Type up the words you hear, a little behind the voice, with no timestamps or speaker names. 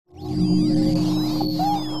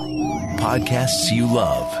Podcasts you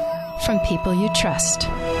love. From people you trust.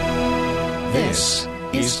 This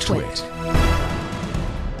is Twit.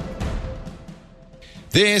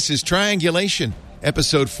 This is Triangulation,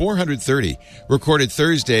 episode 430, recorded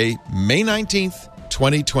Thursday, May 19th,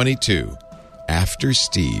 2022, after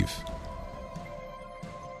Steve.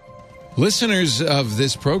 Listeners of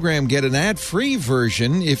this program get an ad-free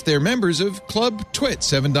version if they're members of Club Twit.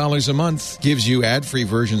 $7 a month gives you ad-free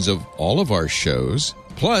versions of all of our shows,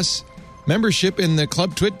 plus membership in the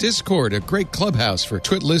Club Twit Discord, a great clubhouse for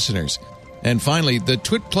Twit listeners. And finally, the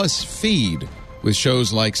Twit Plus feed, with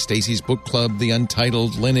shows like Stacy's Book Club, The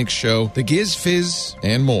Untitled Linux Show, The Giz Fizz,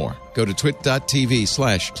 and more. Go to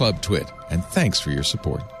twit.tv/clubtwit, and thanks for your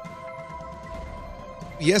support.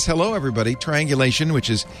 Yes, hello, everybody. Triangulation,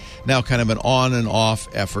 which is now kind of an on and off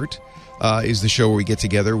effort, is the show where we get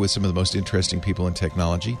together with some of the most interesting people in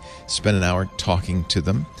technology, spend an hour talking to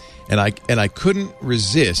them. And I couldn't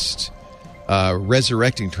resist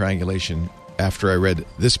resurrecting Triangulation after I read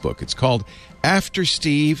this book. It's called After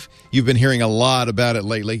Steve. You've been hearing a lot about it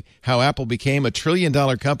lately, how Apple became a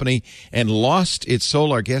trillion-dollar company and lost its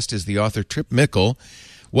soul. Our guest is the author, Trip Mickle.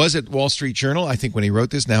 Was at Wall Street Journal, I think, when he wrote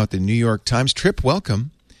this, now at the New York Times. Trip,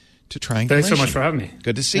 welcome to Triangulation. Thanks so much for having me.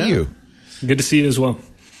 Good to see you. Good to see you as well.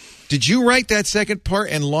 Did you write that second part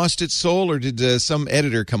and lost its soul, or did some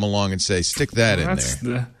editor come along and say, stick that in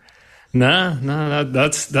there?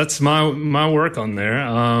 That's my work on there.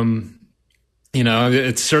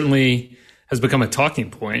 It certainly has become a talking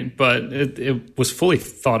point, but it was fully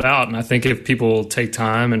thought out. And I think if people take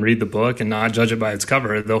time and read the book and not judge it by its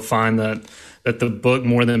cover, they'll find that the book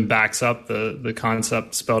more than backs up the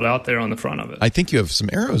concept spelled out there on the front of it. I think you have some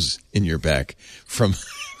arrows in your back from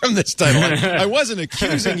this title. I wasn't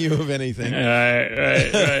accusing you of anything.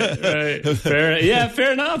 Right.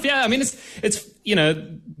 Fair enough. Yeah, I mean, it's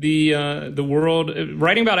the world,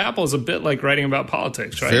 writing about Apple is a bit like writing about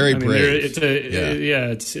politics, right? Very brave.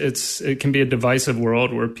 It can be a divisive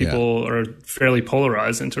world where people are fairly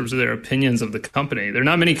polarized in terms of their opinions of the company. There are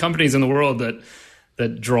not many companies in the world that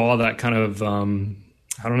draw that kind of a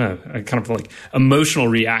kind of like emotional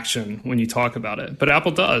reaction when you talk about it. But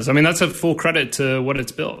Apple does. I mean, that's a full credit to what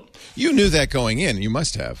it's built. You knew that going in. You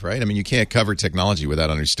must have, right? I mean, you can't cover technology without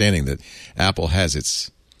understanding that Apple has its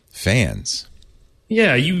fans.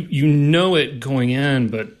 Yeah, you know it going in,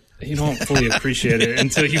 but you don't fully appreciate it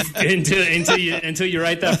until you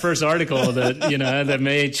write that first article that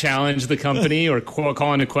may challenge the company or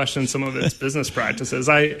call into question some of its business practices.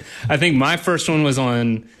 I think my first one was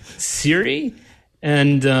on Siri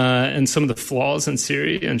and some of the flaws in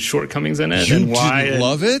Siri and shortcomings in it. You didn't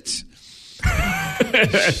love it?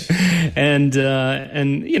 and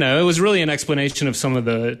it was really an explanation of some of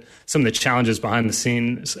the challenges behind the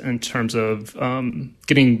scenes in terms of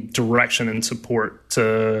getting direction and support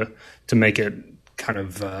to make it kind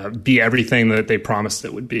of be everything that they promised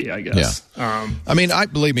it would be, I guess. Yeah.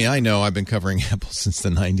 Believe me, I know. I've been covering Apple since the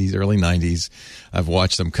 90s, early 90s. I've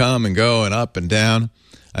watched them come and go and up and down.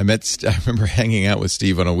 I remember hanging out with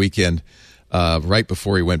Steve on a weekend right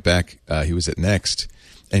before he went back. He was at Next.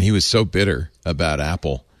 And he was so bitter about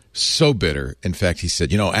Apple, so bitter. In fact, he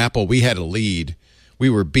said, Apple, we had a lead. We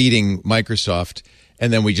were beating Microsoft,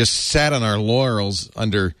 and then we just sat on our laurels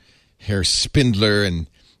under Herr Spindler and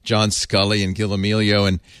John Scully and Gil Amelio,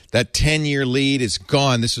 and that 10-year lead is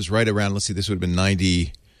gone. This was right around, this would have been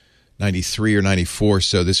 93 or 94,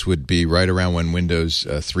 so this would be right around when Windows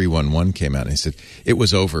 3.1.1 came out. And he said, it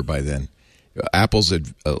was over by then. Apple's,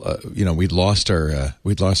 we'd lost our...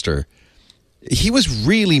 He was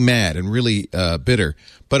really mad and really bitter.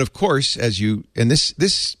 But of course,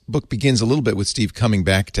 this book begins a little bit with Steve coming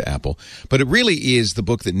back to Apple, but it really is the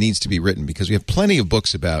book that needs to be written because we have plenty of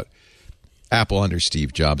books about Apple under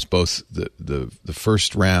Steve Jobs, both the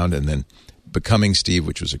first round and then Becoming Steve,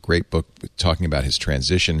 which was a great book talking about his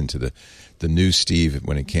transition into the new Steve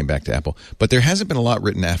when he came back to Apple. But there hasn't been a lot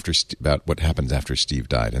written about what happens after Steve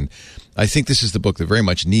died. And I think this is the book that very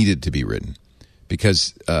much needed to be written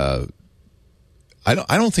because I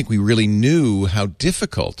don't think we really knew how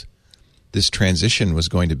difficult this transition was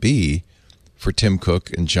going to be for Tim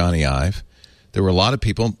Cook and Johnny Ive. There were a lot of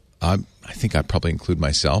people, I think I probably include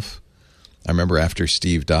myself. I remember after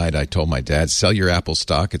Steve died, I told my dad, sell your Apple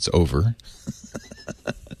stock, it's over.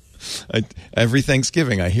 Every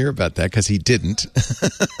Thanksgiving I hear about that because he didn't.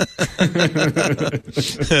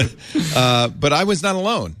 But I was not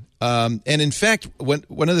alone. And in fact,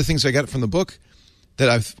 one of the things I got from the book that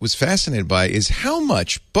I was fascinated by is how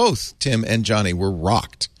much both Tim and Johnny were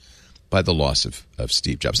rocked by the loss of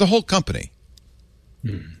Steve Jobs, the whole company.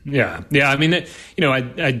 Yeah. I mean,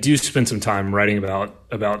 I do spend some time writing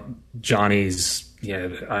about Johnny's,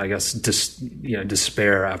 I guess,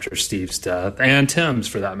 despair after Steve's death, and Tim's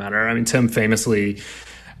for that matter. I mean, Tim famously,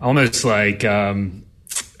 almost like a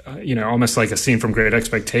scene from Great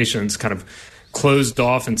Expectations, kind of closed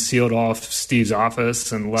off and sealed off Steve's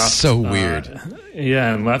office and left. So weird.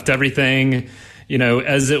 And left everything,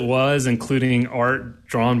 as it was, including art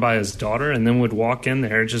drawn by his daughter, and then would walk in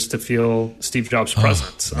there just to feel Steve Jobs'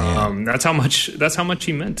 presence. That's how much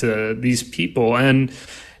he meant to these people. And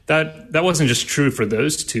that wasn't just true for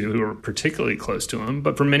those two who were particularly close to him,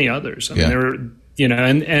 but for many others. I mean, there were,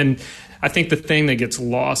 and I think the thing that gets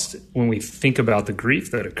lost when we think about the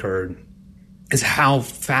grief that occurred is how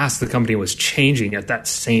fast the company was changing at that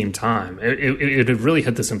same time. It had really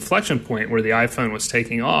hit this inflection point where the iPhone was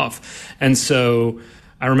taking off. And so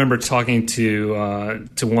I remember talking to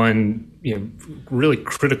one really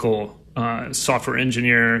critical software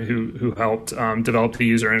engineer who helped develop the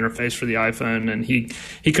user interface for the iPhone, and he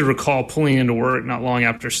could recall pulling into work not long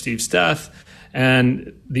after Steve's death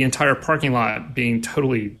and the entire parking lot being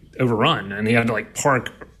totally overrun, and he had to park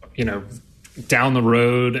down the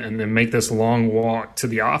road and then make this long walk to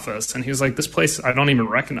the office. And he was like, this place I don't even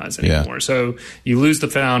recognize anymore. So you lose the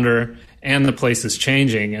founder and the place is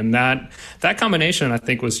changing. And that combination, I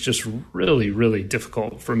think, was just really, really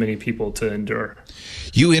difficult for many people to endure.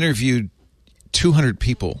 You interviewed 200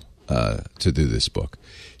 people to do this book.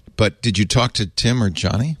 But did you talk to Tim or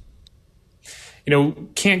Johnny?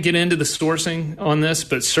 Can't get into the sourcing on this,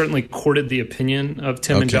 but certainly courted the opinion of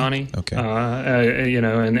Tim and Johnny,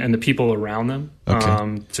 and the people around them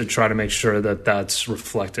to try to make sure that that's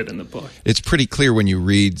reflected in the book. It's pretty clear when you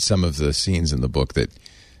read some of the scenes in the book that,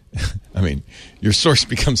 I mean, your source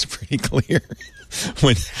becomes pretty clear.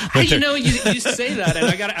 You say that, and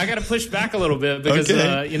I got to push back a little bit because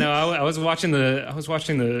I was watching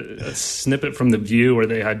the snippet from The View where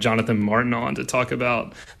they had Jonathan Martin on to talk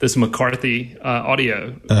about this McCarthy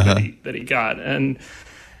audio that he got, and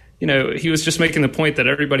he was just making the point that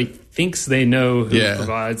everybody thinks they know who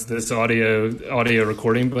provides this audio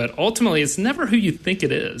recording, but ultimately it's never who you think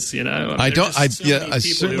it is. People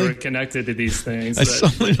who are connected to these things. I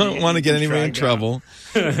certainly don't want to get anybody in trouble,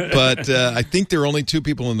 but I think there are only two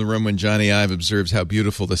people in the room when Johnny Ive observes how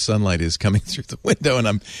beautiful the sunlight is coming through the window, and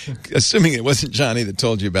I'm assuming it wasn't Johnny that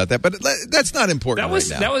told you about that, but that's not important. That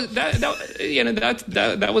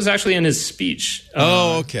was actually in his speech.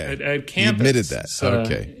 At campus. He admitted that. So,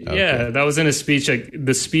 yeah, that was in his speech.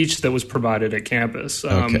 The speech that was provided at campus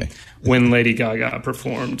when Lady Gaga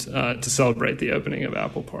performed to celebrate the opening of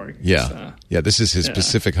Apple Park. This is his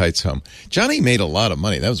Pacific Heights home. Johnny made a lot of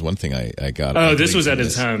money. That was one thing I got. Oh, this was at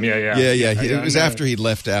his home. It was after he'd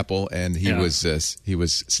left Apple, and he was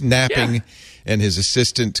napping, and his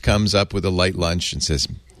assistant comes up with a light lunch and says,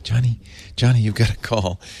 Johnny, you've got a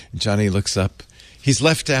call. And Johnny looks up. He's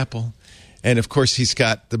left Apple, and of course he's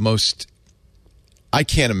got the most, I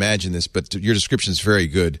can't imagine this, but your description is very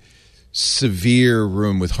good, severe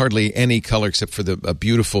room with hardly any color except for a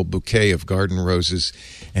beautiful bouquet of garden roses.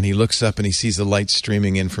 And he looks up and he sees the light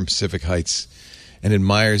streaming in from Pacific Heights and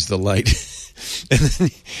admires the light.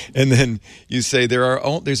 and then you say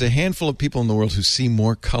there's a handful of people in the world who see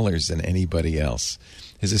more colors than anybody else.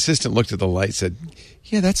 His assistant looked at the light and said,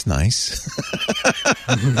 yeah, that's nice.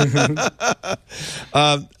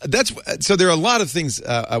 So there are a lot of things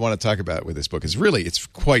I want to talk about with this book. It's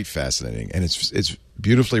quite fascinating, and it's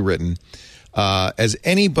beautifully written. As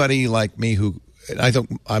anybody like me who, I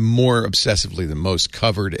think I'm more obsessively than most,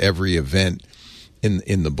 covered every event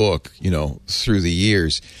in the book, through the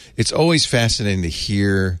years, it's always fascinating to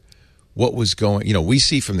hear what was going, we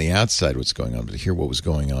see from the outside what's going on, but to hear what was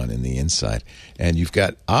going on in the inside. And you've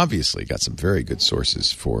obviously got some very good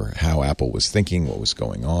sources for how Apple was thinking, what was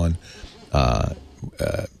going on.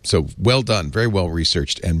 So well done, very well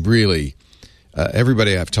researched, and really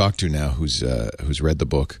everybody I've talked to now who's read the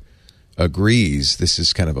book agrees this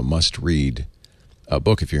is kind of a must-read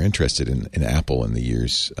book if you're interested in Apple in the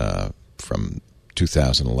years from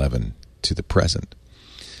 2011 to the present.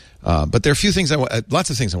 But there are a few things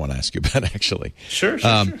lots of things I want to ask you about, actually. Sure.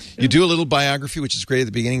 You do a little biography, which is great at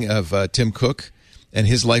the beginning, of Tim Cook and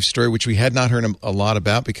his life story, which we had not heard a lot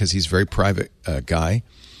about because he's a very private guy.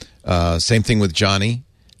 Same thing with Johnny.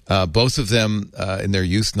 Both of them in their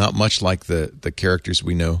youth, not much like the characters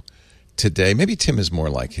we know today. Maybe Tim is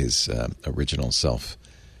more like his original self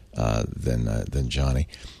than Johnny.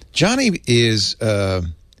 Johnny is...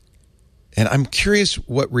 and I'm curious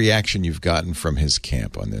what reaction you've gotten from his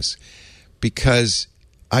camp on this, because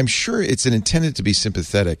I'm sure it's intended to be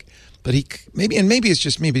sympathetic, but maybe it's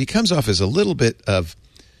just me, but he comes off as a little bit of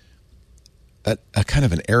a kind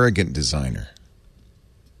of an arrogant designer?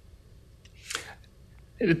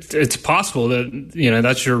 It's possible that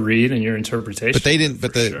that's your read and your interpretation. But they didn't.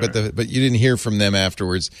 But you didn't hear from them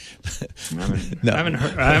afterwards. No.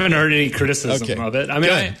 I haven't heard any criticism of it. I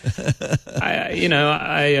mean,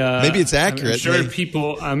 maybe it's accurate.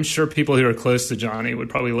 I'm sure people who are close to Johnny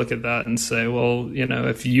would probably look at that and say, well,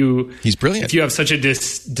 he's brilliant. If you have such a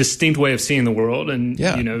distinct way of seeing the world, and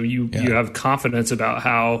you have confidence about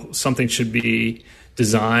how something should be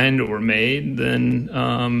designed or made, then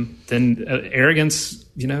arrogance,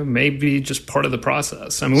 may be just part of the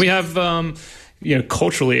process. I mean, we have,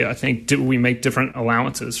 culturally, I think we make different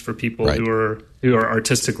allowances for people who are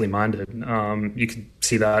artistically minded. You could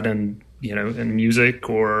see that in music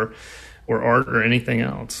or art or anything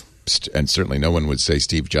else. And certainly, no one would say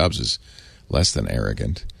Steve Jobs is less than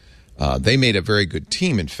arrogant. They made a very good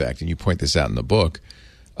team, in fact, and you point this out in the book.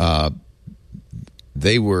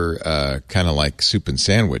 They were kind of like soup and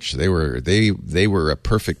sandwich. They were a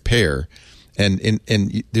perfect pair, and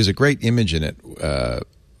there's a great image in it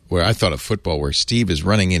where I thought of football, where Steve is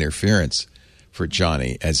running interference for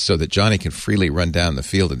Johnny, so that Johnny can freely run down the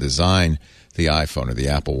field and design the iPhone or the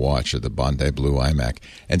Apple Watch or the Bondi Blue iMac,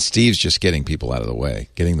 and Steve's just getting people out of the way,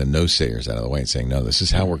 getting the no-sayers out of the way, and saying, "No, this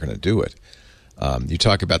is how we're going to do it." You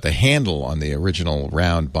talk about the handle on the original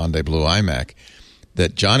round Bondi Blue iMac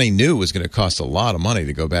that Johnny knew was going to cost a lot of money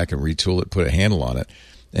to go back and retool it, put a handle on it.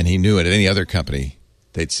 And he knew at any other company,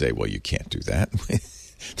 they'd say, well, you can't do that.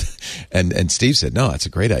 and Steve said, no, that's a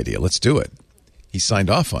great idea. Let's do it. He signed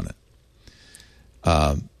off on it.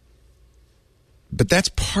 But that's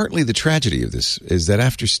partly the tragedy of this, is that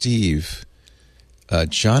after Steve,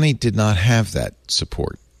 Johnny did not have that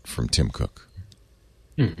support from Tim Cook.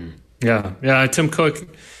 Mm-hmm. Yeah. Tim Cook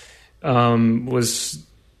was...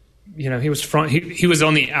 he was he was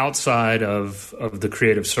on the outside of the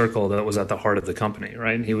creative circle that was at the heart of the company,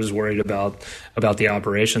 right? And he was worried about the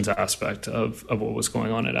operations aspect of what was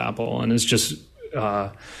going on at Apple. And it's just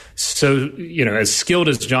so, as skilled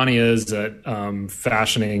as Johnny is at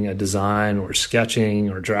fashioning a design or sketching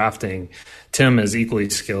or drafting, Tim is equally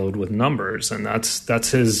skilled with numbers, and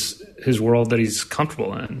that's his world that he's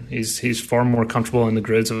comfortable in. He's far more comfortable in the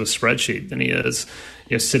grids of a spreadsheet than he is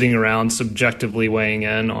sitting around subjectively weighing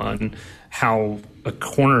in on how a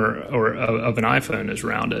corner of an iPhone is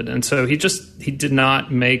rounded. And so he did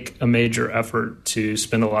not make a major effort to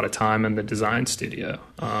spend a lot of time in the design studio.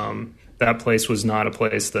 That place was not a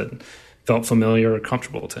place that felt familiar or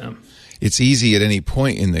comfortable to him. It's easy at any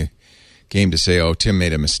point in the game to say, oh, Tim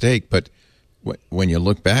made a mistake, but when you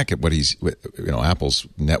look back at what Apple's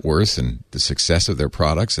net worth and the success of their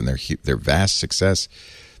products and their vast success,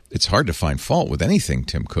 it's hard to find fault with anything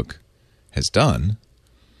Tim Cook has done.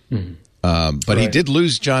 Mm-hmm. But he did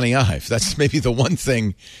lose Johnny Ive. That's maybe the one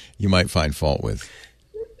thing you might find fault with.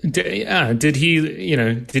 Did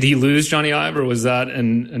he lose Johnny Ive, or was that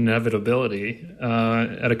an inevitability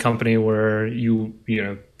at a company where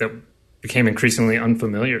that became increasingly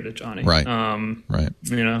unfamiliar to Johnny? Right. Right.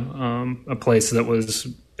 A place that was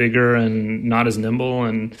bigger and not as nimble,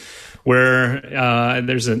 and where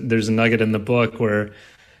there's a nugget in the book where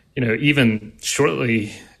even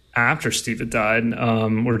shortly after Steve had died,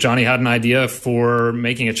 where Johnny had an idea for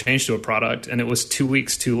making a change to a product, and it was 2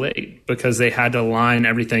 weeks too late because they had to line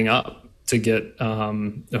everything up to get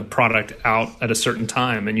a product out at a certain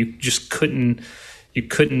time, and you just couldn't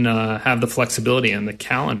have the flexibility in the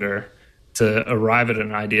calendar to arrive at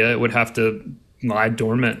an idea. It would have to lie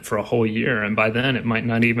dormant for a whole year, and by then it might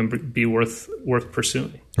not even be worth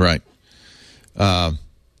pursuing. Right.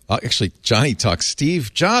 Actually, Johnny talked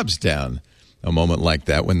Steve Jobs down a moment like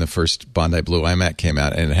that when the first Bondi Blue iMac came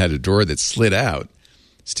out and it had a drawer that slid out.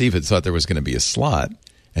 Steve had thought there was going to be a slot,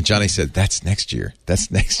 and Johnny said, that's next year.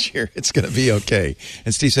 That's next year. It's going to be okay.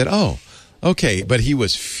 And Steve said, oh, okay. But he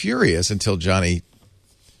was furious until Johnny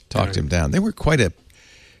talked him down. They were quite a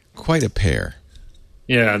pair.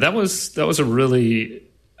 Yeah, that was a really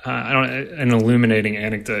an illuminating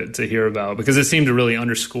anecdote to hear about, because it seemed to really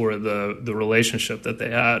underscore the relationship that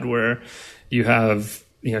they had, where you have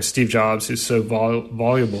Steve Jobs, who's so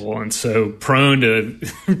voluble and so prone to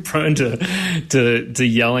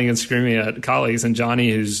yelling and screaming at colleagues, and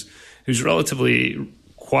Johnny, who's relatively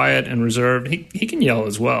quiet and reserved. He can yell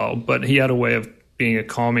as well, but he had a way of being a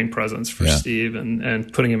calming presence for Steve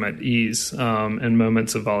and putting him at ease in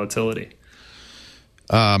moments of volatility.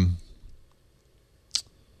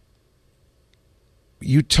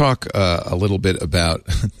 You talk a little bit about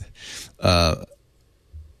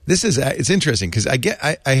it's interesting because I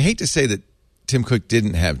hate to say that Tim Cook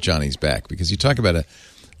didn't have Johnny's back, because you talk about an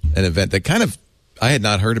event that kind of I had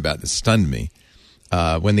not heard about that stunned me.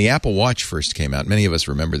 when the Apple Watch first came out, many of us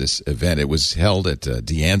remember this event. It was held at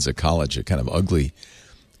De Anza College, a kind of ugly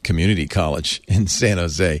community college in San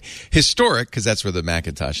Jose. Historic, because that's where the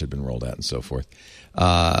Macintosh had been rolled out and so forth.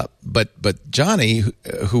 But Johnny,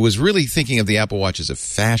 who was really thinking of the Apple Watch as a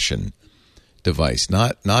fashion device,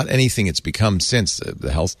 not anything it's become since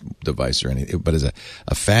the health device or anything, but as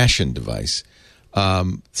a fashion device.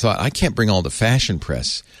 So I can't bring all the fashion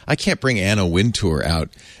press. I can't bring Anna Wintour out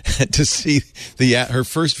to see her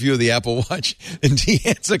first view of the Apple Watch in De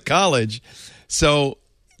Anza College. So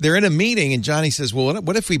they're in a meeting, and Johnny says, well,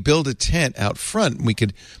 what if we build a tent out front and we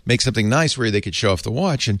could make something nice where they could show off the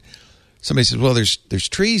watch? And somebody says, well, there's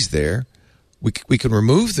trees there. We can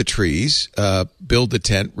remove the trees, build the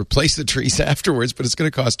tent, replace the trees afterwards, but it's going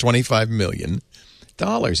to cost $25 million.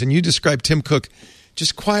 And you described Tim Cook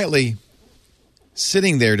just quietly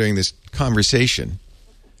sitting there during this conversation.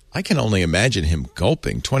 I can only imagine him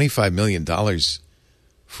gulping $25 million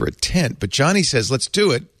for a tent. But Johnny says, let's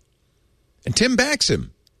do it. And Tim backs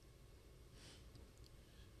him.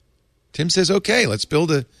 Tim says, okay, let's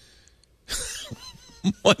build a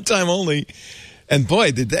one time only. And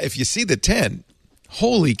boy, if you see the tent,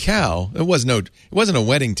 holy cow, it wasn't a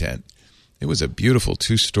wedding tent. It was a beautiful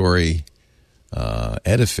 2-story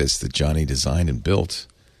edifice that Johnny designed and built.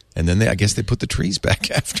 And then I guess they put the trees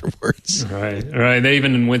back afterwards. Right. They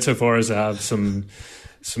even went so far as to have some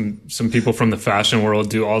people from the fashion world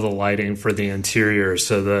do all the lighting for the interior,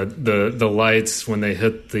 so that the lights, when they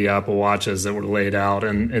hit the Apple Watches that were laid out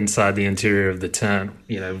and inside the interior of the tent,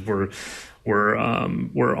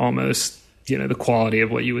 were almost the quality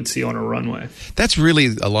of what you would see on a runway. That's really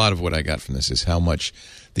a lot of what I got from this, is how much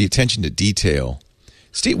the attention to detail.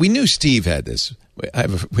 We knew Steve had this. We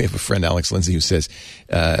have a friend, Alex Lindsay, who says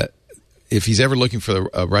if he's ever looking for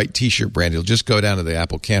the right T-shirt brand, he'll just go down to the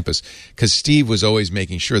Apple campus, because Steve was always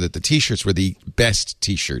making sure that the T-shirts were the best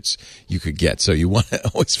T-shirts you could get. So you want to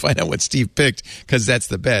always find out what Steve picked, because that's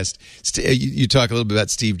the best. You talk a little bit about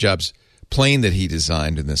Steve Jobs' plane that he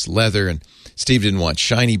designed in this leather, and Steve didn't want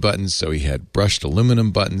shiny buttons, so he had brushed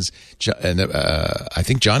aluminum buttons. And I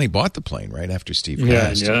think Johnny bought the plane right after Steve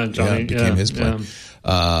passed. Yeah, Johnny, it became his plane.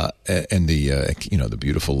 Yeah. And the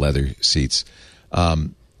beautiful leather seats.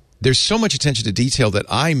 There's so much attention to detail that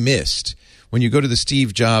I missed when you go to the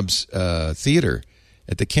Steve Jobs Theater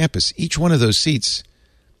at the campus. Each one of those seats,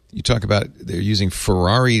 you talk about they're using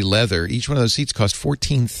Ferrari leather. Each one of those seats cost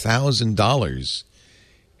 $14,000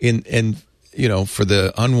 for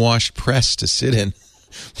the unwashed press to sit in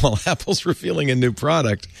while Apple's revealing a new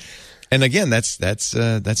product. And again, that's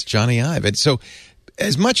Johnny Ive. And so,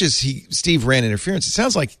 as much as Steve ran interference, it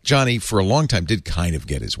sounds like Johnny for a long time did kind of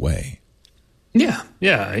get his way. Yeah.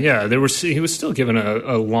 He was still given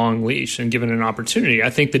a long leash and given an opportunity. I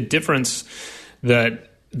think the difference that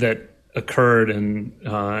occurred in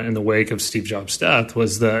the wake of Steve Jobs' death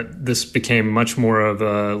was that this became much more of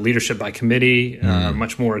a leadership by committee,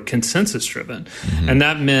 much more consensus driven. Mm-hmm. And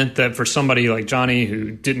that meant that for somebody like Johnny,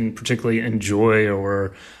 who didn't particularly enjoy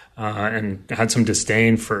or and had some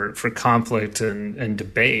disdain for conflict and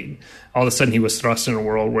debate, all of a sudden he was thrust in a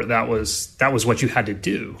world where that was what you had to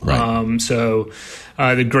do. Right. So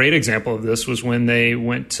the great example of this was when they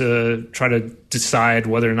went to try to decide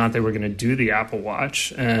whether or not they were going to do the Apple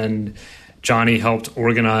Watch, and Johnny helped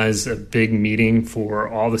organize a big meeting for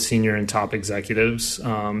all the senior and top executives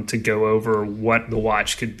to go over what the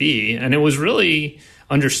watch could be. And it was really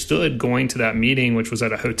understood going to that meeting, which was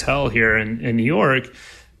at a hotel here in New York,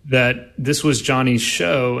 that this was Johnny's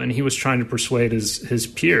show, and he was trying to persuade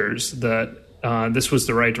his peers that this was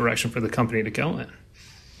the right direction for the company to go in.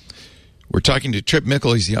 We're talking to Trip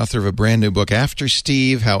Mickle. He's the author of a brand new book, After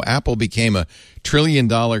Steve, How Apple Became a $1 trillion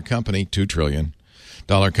company, $2 trillion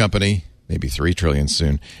company, maybe $3 trillion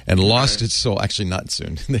soon, and lost its soul. Actually, not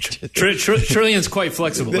soon. Trillion's quite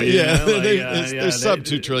flexible. They're sub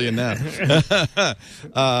 $2 trillion now.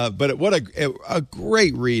 But what a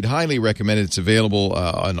great read. Highly recommended. It's available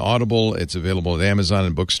on Audible. It's available at Amazon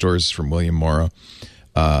and bookstores from William Morrow.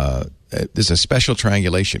 There's a special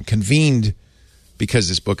triangulation convened because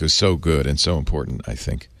this book is so good and so important, I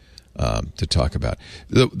think, to talk about.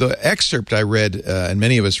 The excerpt I read, and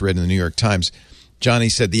many of us read in the New York Times, Johnny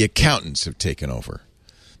said the accountants have taken over.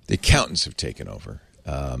 The accountants have taken over.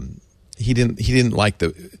 He didn't like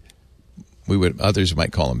others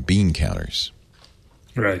might call them bean counters.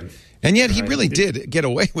 Right. And yet he really did get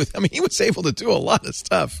away with. I mean, he was able to do a lot of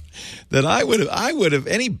stuff that I would have.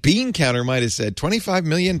 Any bean counter might have said, $25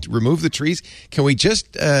 million to remove the trees. Can we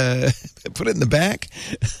just put it in the back?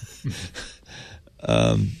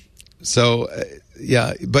 But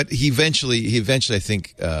he eventually, I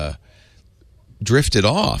think, drifted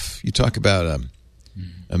off. You talk about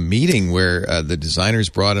a meeting where the designers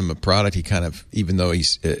brought him a product. He kind of, even though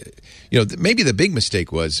he's, maybe the big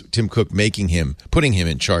mistake was Tim Cook putting him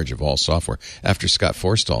in charge of all software after Scott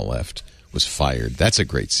Forstall was fired. That's a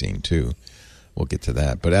great scene too. We'll get to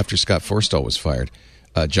that. But after Scott Forstall was fired,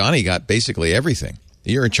 Johnny got basically everything.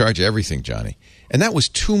 You're in charge of everything, Johnny. And that was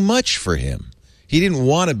too much for him. He didn't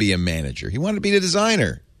want to be a manager. He wanted to be the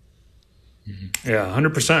designer. Yeah,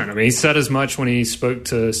 100%. I mean, he said as much when he spoke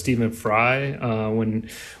to Stephen Fry when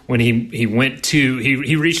he went to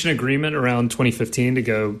he reached an agreement around 2015 to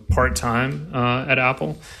go part-time at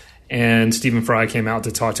Apple, and Stephen Fry came out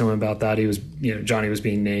to talk to him about that. He was Johnny was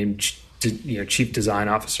being named chief design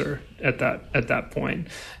officer at that point,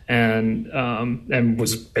 and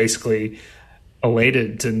was basically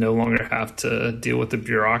elated to no longer have to deal with the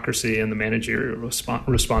bureaucracy and the managerial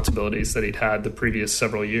responsibilities that he'd had the previous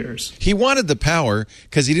several years. He wanted the power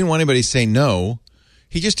because he didn't want anybody to say no.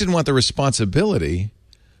 He just didn't want the responsibility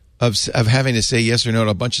of having to say yes or no to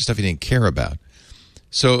a bunch of stuff he didn't care about.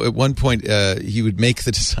 So at one point, he would make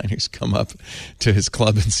the designers come up to his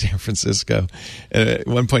club in San Francisco. At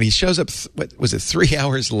one point, he shows up, 3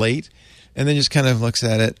 hours late? And then just kind of looks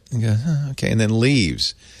at it and goes, okay, and then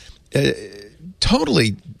leaves.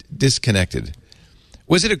 Totally disconnected.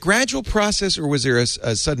 Was it a gradual process, or was there a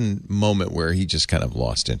sudden moment where he just kind of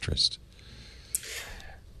lost interest?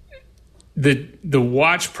 The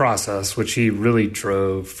watch process, which he really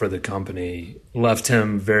drove for the company, left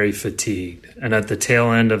him very fatigued. And at the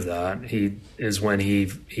tail end of that, he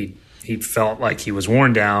felt like he was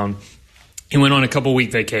worn down. He went on a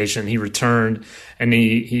couple-week vacation. He returned, and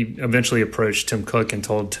he eventually approached Tim Cook and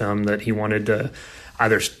told Tim that he wanted to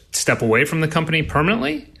either step away from the company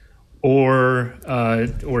permanently or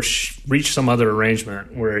reach some other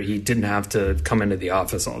arrangement where he didn't have to come into the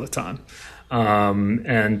office all the time.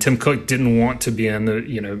 And Tim Cook didn't want to be in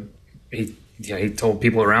the, he told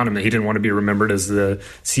people around him that he didn't want to be remembered as the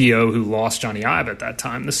CEO who lost Johnny Ive at that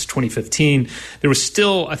time. This is 2015. There was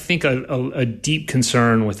still, I think, a deep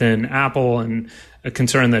concern within Apple, and a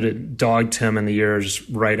concern that had dogged him in the years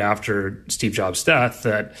right after Steve Jobs' death,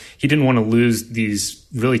 that he didn't want to lose these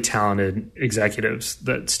really talented executives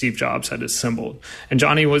that Steve Jobs had assembled. And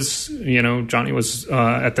Johnny was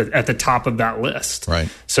at the top of that list. Right.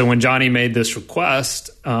 So when Johnny made this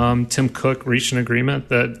request, Tim Cook reached an agreement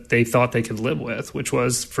that they thought they could live with, which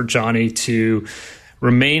was for Johnny to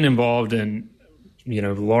remain involved in,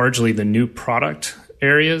 largely the new product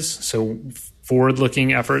areas. So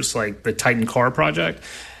forward-looking efforts like the Titan Car project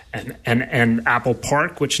and Apple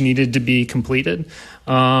Park, which needed to be completed,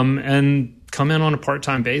 and come in on a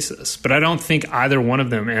part-time basis. But I don't think either one of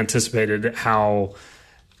them anticipated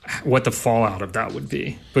what the fallout of that would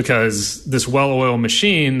be, because this well-oiled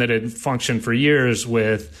machine that had functioned for years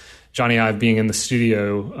with Johnny Ive being in the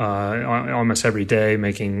studio almost every day,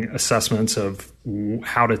 making assessments of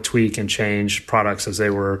how to tweak and change products as they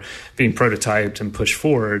were being prototyped and pushed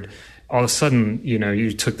forward, all of a sudden,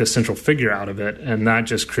 you took the central figure out of it, and that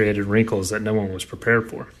just created wrinkles that no one was prepared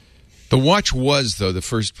for. The watch was, though, the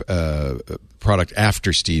first product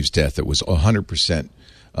after Steve's death that was 100%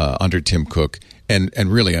 under Tim Cook and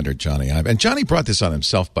really under Johnny Ive. And Johnny brought this on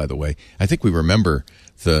himself, by the way. I think we remember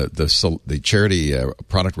the charity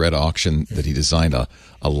product red auction that he designed a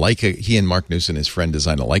Leica. He and Mark Newson, his friend,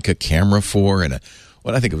 designed a Leica camera for, and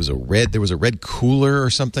I think it was there was a red cooler or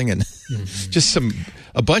something, and just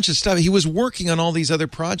a bunch of stuff. He was working on all these other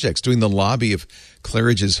projects, doing the lobby of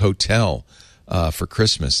Claridge's hotel for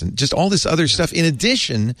Christmas, and just all this other stuff, in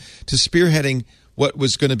addition to spearheading what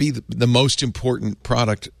was going to be the most important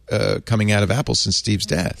product coming out of Apple since Steve's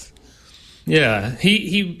death. Yeah,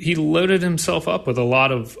 he loaded himself up with a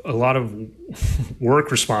lot of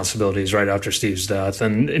work responsibilities right after Steve's death,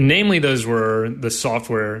 and namely those were the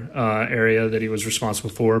software area that he was responsible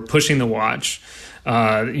for, pushing the watch.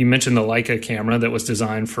 You mentioned the Leica camera that was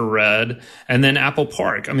designed for Red, and then Apple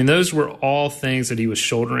Park. I mean, those were all things that he was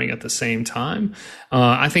shouldering at the same time.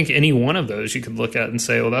 I think any one of those you could look at and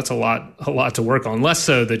say, well, that's a lot to work on. Less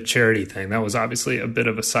so the charity thing. That was obviously a bit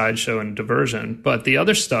of a sideshow and diversion. But the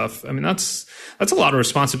other stuff, I mean, that's a lot of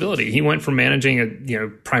responsibility. He went from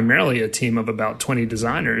managing primarily a team of about 20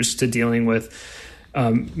 designers to dealing with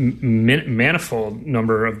manifold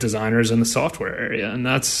number of designers in the software area, and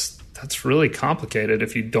that's really complicated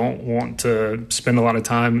if you don't want to spend a lot of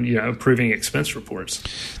time, approving expense reports.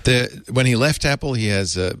 When he left Apple, he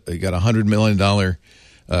got $100 million,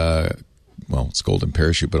 it's golden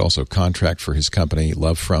parachute, but also contract for his company,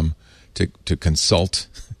 Lovefrom, to consult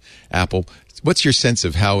Apple. What's your sense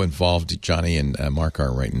of how involved Johnny and Mark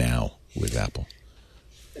are right now with Apple?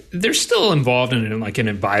 They're still involved in like an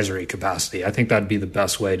advisory capacity. I think that'd be the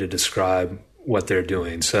best way to describe what they're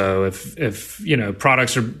doing. So if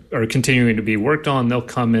products are continuing to be worked on, they'll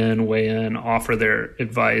come in, weigh in, offer their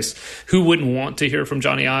advice. Who wouldn't want to hear from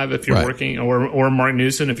Johnny Ive if you're working, or Mark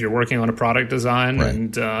Newson if you're working on a product design,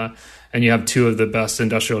 and you have two of the best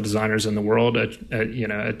industrial designers in the world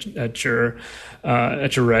at your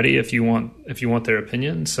ready if you want their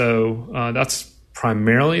opinion. So that's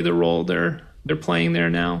primarily the role they're playing there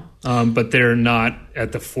now, but they're not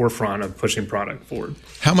at the forefront of pushing product forward.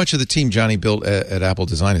 How much of the team Johnny built at Apple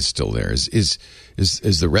Design is still there? Is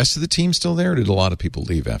the rest of the team still there, or did a lot of people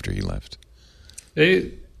leave after he left?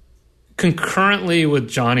 They concurrently with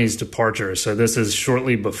Johnny's departure, so this is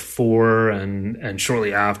shortly before and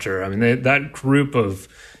shortly after. I mean, that group of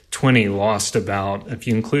 20 lost about, if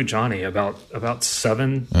you include Johnny, about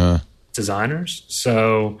 7 designers.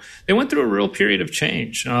 So they went through a real period of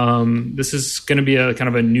change. This is going to be a kind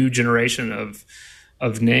of a new generation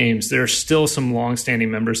of names. There are still some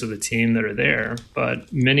longstanding members of the team that are there,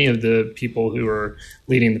 but many of the people who are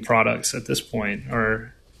leading the products at this point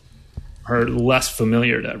are less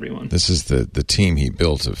familiar to everyone. This is the team he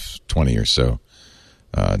built of 20 or so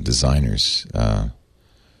designers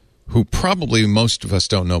who probably most of us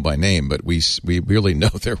don't know by name, but we really know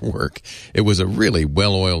their work. It was a really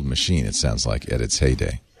well-oiled machine, it sounds like, at its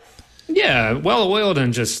heyday. Yeah, well-oiled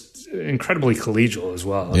and just incredibly collegial as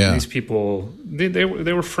well. Yeah. These people, they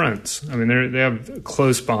were friends. I mean, they have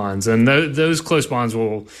close bonds, and those close bonds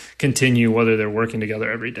will continue whether they're working together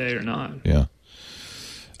every day or not. Yeah.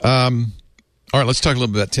 All right, let's talk a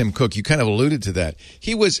little bit about Tim Cook. You kind of alluded to that.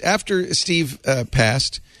 He was, after Steve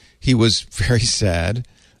passed, he was very sad.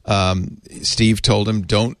 Steve told him,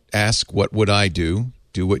 don't ask what would I do.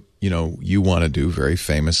 Do what you want to do, very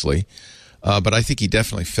famously. But I think he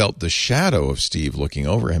definitely felt the shadow of Steve looking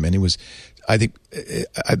over him. And he was, I think,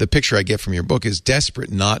 the picture I get from your book is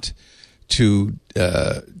desperate not to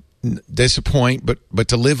disappoint, but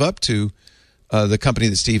to live up to the company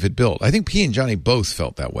that Steve had built. I think he and Johnny both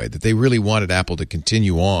felt that way, that they really wanted Apple to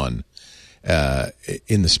continue on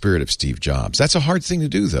in the spirit of Steve Jobs. That's a hard thing to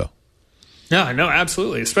do, though. No,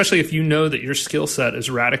 absolutely. Especially if you know that your skill set is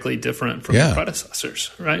radically different from your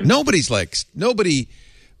predecessors, right? Nobody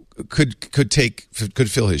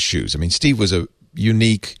could fill his shoes. I mean, Steve was a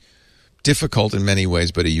unique, difficult in many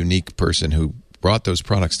ways, but a unique person who brought those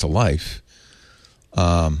products to life.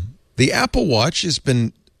 The Apple Watch has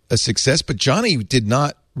been a success, but Johnny did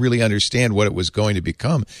not really understand what it was going to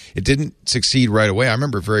become. It didn't succeed right away. I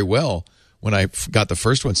remember very well when I got the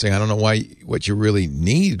first one saying, I don't know what you really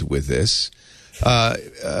need with this.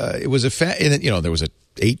 It was there was a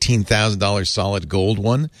 $18,000 solid gold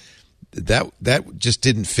one. That just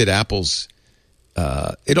didn't fit Apple's.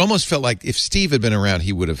 It almost felt like if Steve had been around,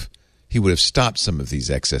 he would have stopped some of these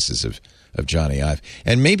excesses of Johnny Ive,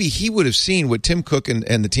 and maybe he would have seen what Tim Cook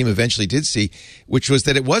and the team eventually did see, which was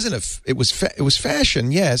that it was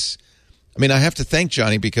fashion. Yes, I mean I have to thank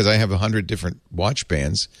Johnny because I have 100 different watch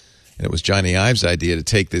bands, and it was Johnny Ive's idea to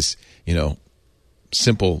take this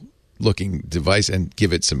simple looking device and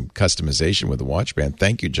give it some customization with the watch band.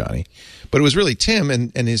 Thank you, Johnny. But it was really Tim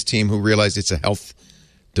and his team who realized it's a health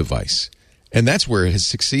device. And that's where it has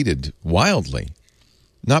succeeded wildly.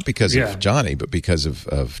 Not because of Johnny, but because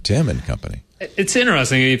of Tim and company. It's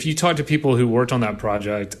interesting. If you talk to people who worked on that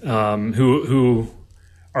project, who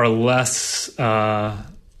are less...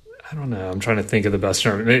 I don't know. I'm trying to think of the best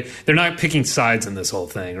term. They're not picking sides in this whole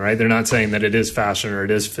thing, right? They're not saying that it is fashion or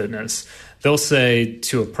it is fitness. They'll say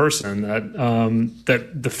to a person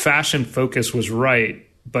that the fashion focus was right,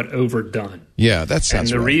 but overdone. Yeah, that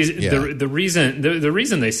sounds right. And the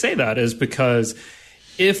reason they say that is because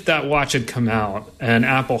if that watch had come out and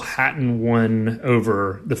Apple hadn't won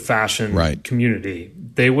over the fashion community,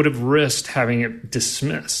 they would have risked having it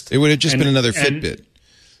dismissed. It would have just been another Fitbit.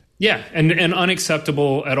 Yeah, and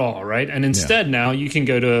unacceptable at all, right? And instead now you can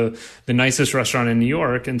go to the nicest restaurant in New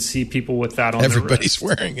York and see people with that on Everybody's their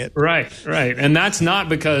wrist. Wearing it. Right. And that's not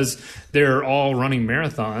because they're all running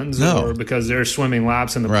marathons or because they're swimming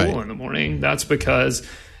laps in the pool in the morning. That's because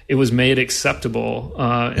it was made acceptable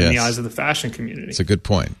in the eyes of the fashion community. It's a good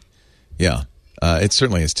point. Yeah. It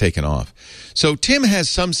certainly has taken off. So Tim has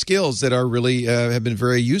some skills that are really have been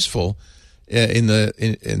very useful in the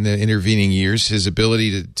intervening years. His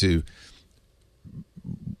ability to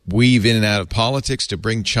weave in and out of politics, to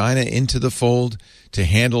bring China into the fold, to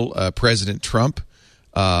handle President Trump,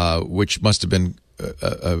 which must have been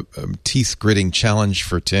a teeth-gritting challenge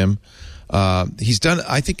for Tim. He's done,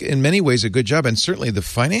 I think, in many ways a good job, and certainly the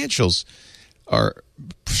financials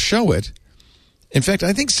show it. In fact,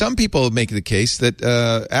 I think some people make the case that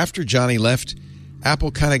after Johnny left,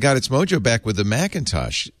 Apple kind of got its mojo back with the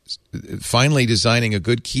Macintosh, finally designing a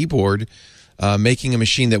good keyboard making a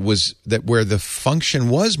machine that where the function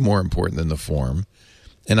was more important than the form.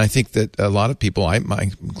 And I think that a lot of people, I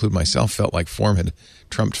might include myself, felt like form had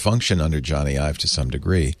trumped function under Johnny Ive to some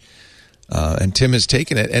degree. And Tim has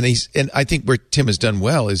taken it, and I think where Tim has done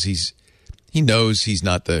well is he knows he's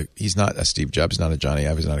not a Steve Jobs, not a Johnny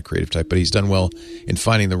Ive, he's not a creative type, but he's done well in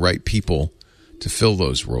finding the right people to fill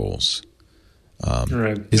those roles.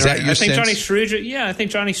 Right. Is that your sense? I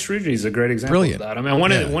think Johnny Struge is a great example Brilliant. of that. I mean,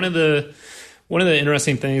 one of the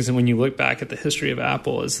interesting things, and when you look back at the history of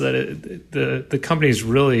Apple, is that the company's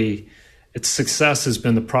really, its success has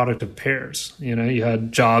been the product of pairs. You know, you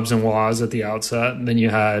had Jobs and Woz at the outset, and then you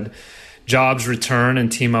had Jobs return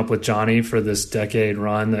and team up with Johnny for this decade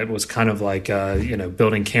run that was kind of like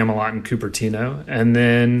building Camelot and Cupertino, and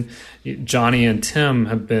then Johnny and Tim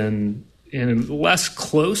have been less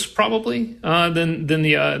close probably than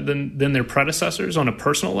their predecessors on a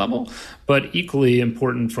personal level, but equally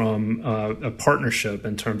important from a partnership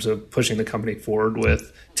in terms of pushing the company forward,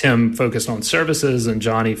 with Tim focused on services and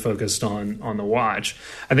Johnny focused on the watch.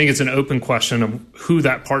 I think it's an open question of who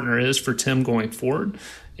that partner is for Tim going forward.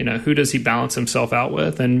 You know, who does he balance himself out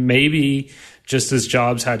with? And maybe just as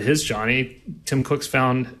Jobs had his Johnny, Tim Cook's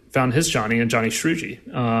found his Johnny and Johnny Struge.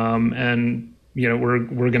 And you know,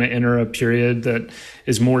 we're going to enter a period that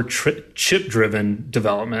is more chip-driven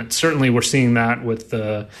development. Certainly, we're seeing that with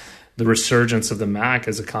the resurgence of the Mac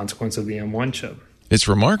as a consequence of the M1 chip. It's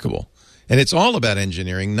remarkable, and it's all about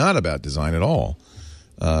engineering, not about design at all,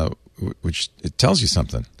 which it tells you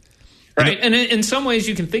something. Right, and in some ways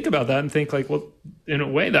you can think about that and think like, well, in a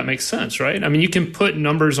way that makes sense, right? I mean, you can put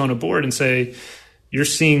numbers on a board and say, you're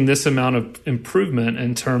seeing this amount of improvement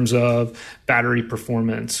in terms of battery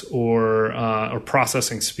performance or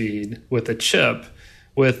processing speed with a chip.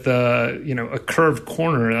 With a curved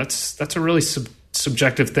corner, that's a really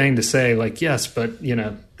subjective thing to say. Like, yes, but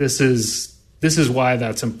this is why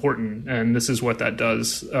that's important, and this is what that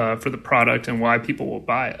does for the product, and why people will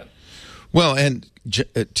buy it. Well, and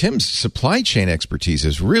Tim's supply chain expertise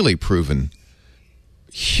has really proven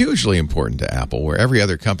hugely important to Apple, where every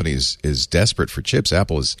other company is desperate for chips.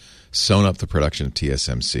 Apple has sewn up the production of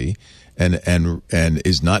TSMC and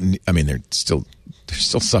is not. I mean, they're still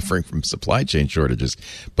suffering from supply chain shortages.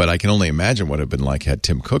 But I can only imagine what it would have been like had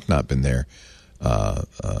Tim Cook not been there,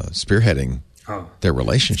 spearheading their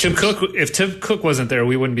relationship. If Tim Cook wasn't there,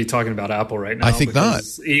 we wouldn't be talking about Apple right now. I think not.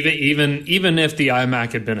 Even if the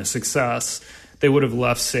iMac had been a success, they would have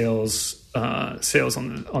left sales on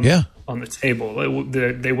the table.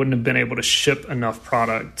 They wouldn't have been able to ship enough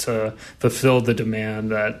product to fulfill the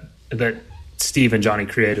demand that Steve and Johnny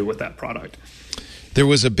created with that product. There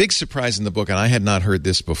was a big surprise in the book, and I had not heard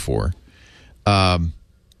this before. At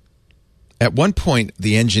one point,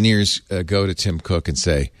 the engineers go to Tim Cook and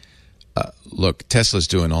say, look, Tesla's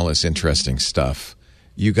doing all this interesting stuff.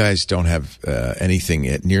 You guys don't have anything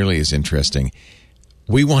nearly as interesting.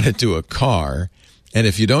 We want to do a car, and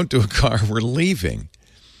if you don't do a car, we're leaving.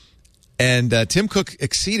 And Tim Cook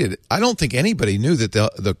acceded. I don't think anybody knew that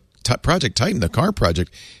the Project Titan, the car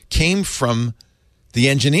project, came from the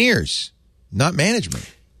engineers, not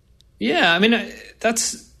management. Yeah, I mean,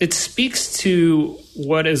 it speaks to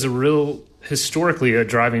what is historically a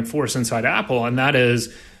driving force inside Apple, and that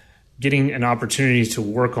is getting an opportunity to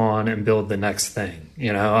work on and build the next thing.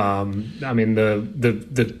 I mean,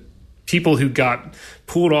 the people who got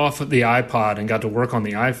pulled off of the iPod and got to work on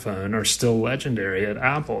the iPhone are still legendary at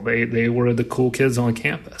Apple. They were the cool kids on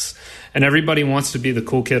campus. And everybody wants to be the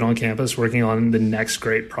cool kid on campus working on the next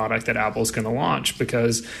great product that Apple's going to launch,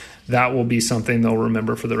 because that will be something they'll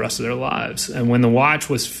remember for the rest of their lives. And when the watch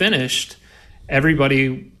was finished,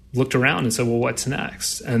 everybody looked around and said, well, what's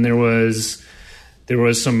next? And there was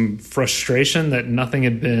some frustration that nothing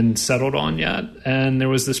had been settled on yet, and there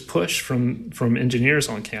was this push from engineers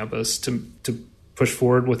on campus to push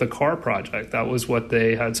forward with a car project. That was what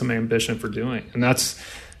they had some ambition for doing, and that's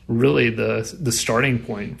really the starting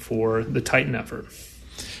point for the Titan effort.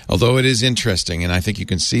 Although it is interesting, and I think you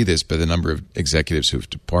can see this by the number of executives who've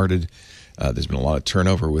departed, there's been a lot of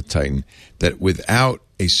turnover with Titan, that without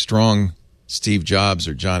a strong Steve Jobs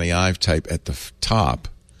or Johnny Ive type at the top,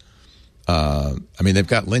 I mean, they've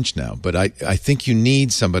got Lynch now, but I think you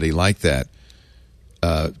need somebody like that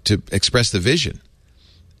to express the vision.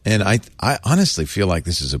 And I honestly feel like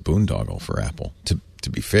this is a boondoggle for Apple, to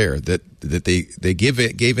be fair, that they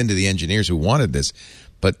gave into the engineers who wanted this,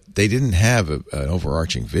 but they didn't have an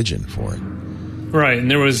overarching vision for it. Right,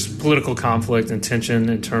 and there was political conflict and tension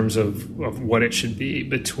in terms of what it should be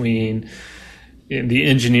between the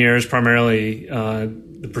engineers, primarily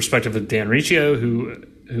the perspective of Dan Riccio, who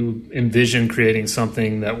envisioned creating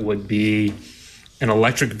something that would be an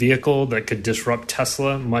electric vehicle that could disrupt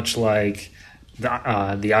Tesla, much like the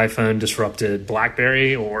iPhone disrupted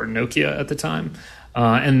BlackBerry or Nokia at the time.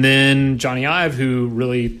 And then Johnny Ive, who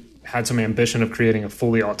really had some ambition of creating a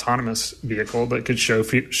fully autonomous vehicle that could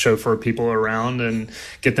chauffeur people around and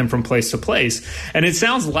get them from place to place. And it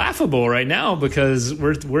sounds laughable right now because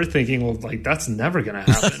we're thinking, well, like that's never going to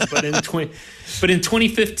happen. But in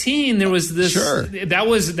 2015, there was this that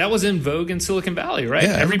was in vogue in Silicon Valley, right?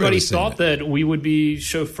 Yeah, everybody thought that we would be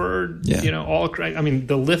chauffeured,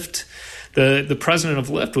 the Lyft. The president of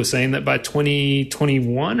Lyft was saying that by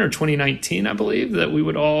 2021 or 2019, I believe, that we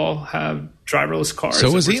would all have driverless cars.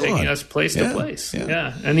 So was Elon. Taking us place to place.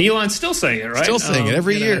 Yeah. And Elon's still saying it, right? Still saying it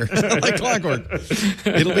every year, like clockwork.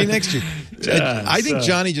 It'll be next year. I think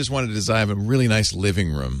Johnny just wanted to design a really nice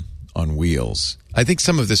living room on wheels. I think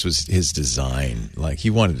some of this was his design. Like he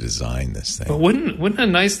wanted to design this thing. But wouldn't a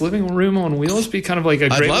nice living room on wheels be kind of like a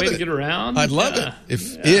great way to get around? I'd love it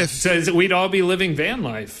if so we'd all be living van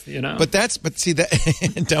life, But see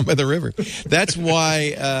that down by the river. That's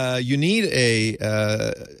why you need a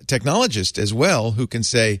technologist as well who can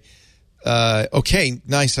say, okay,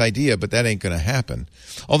 nice idea, but that ain't going to happen.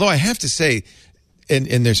 Although I have to say,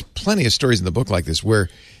 and there's plenty of stories in the book like this where,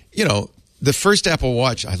 the first Apple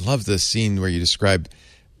Watch, I love the scene where you describe,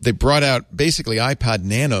 they brought out basically iPod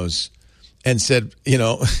Nanos and said,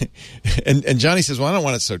 and Johnny says, well, I don't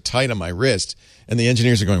want it so tight on my wrist. And the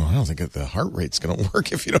engineers are going, well, I don't think the heart rate's going to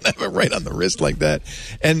work if you don't have it right on the wrist like that.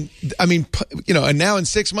 And I mean, and now in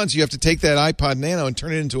 6 months, you have to take that iPod Nano and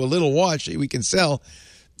turn it into a little watch that we can sell.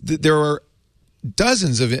 There are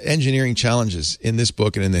dozens of engineering challenges in this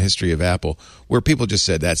book and in the history of Apple where people just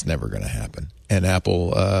said that's never going to happen. And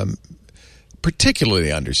Apple,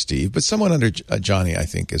 particularly under Steve, but somewhat under Johnny, I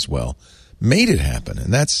think, as well, made it happen.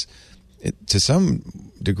 And that's, to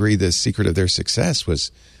some degree, the secret of their success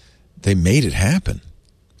was they made it happen.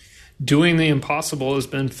 Doing the impossible has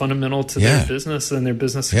been fundamental to their business and their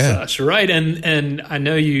business success, right? And I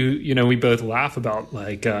know we both laugh about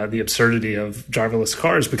like the absurdity of driverless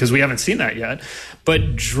cars because we haven't seen that yet.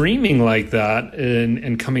 But dreaming like that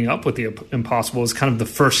and coming up with the impossible is kind of the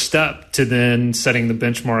first step to then setting the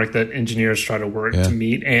benchmark that engineers try to work to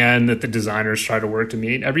meet and that the designers try to work to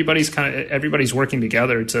meet. Everybody's working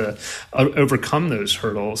together to overcome those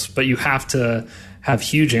hurdles, but you have to have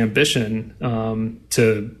huge ambition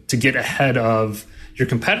to get ahead of your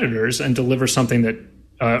competitors and deliver something that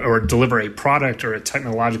or deliver a product or a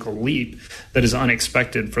technological leap that is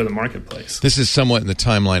unexpected for the marketplace. This is somewhat in the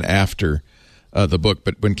timeline after the book,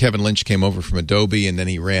 but when Kevin Lynch came over from Adobe and then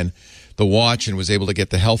he ran the watch and was able to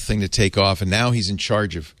get the health thing to take off, and now he's in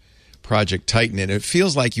charge of Project Titan. And it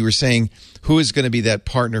feels like you were saying, who is going to be that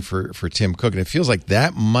partner for Tim Cook? And it feels like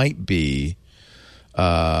that might be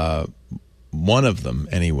one of them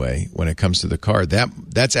anyway when it comes to the car.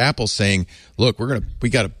 That's Apple saying, look, we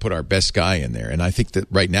got to put our best guy in there. And I think that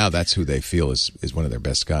right now that's who they feel is one of their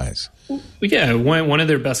best guys. Yeah, one of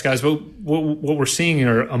their best guys. But what we're seeing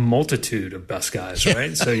are a multitude of best guys,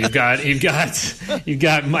 right? So you've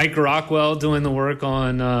got Mike Rockwell doing the work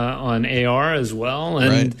on AR as well,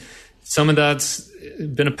 and some of that's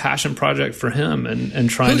been a passion project for him, and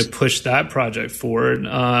trying to push that project forward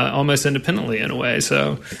almost independently in a way.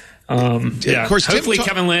 So. Of course, hopefully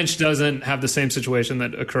Kevin Lynch doesn't have the same situation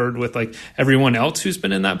that occurred with like everyone else who's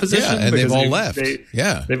been in that position. Yeah, and they've all left.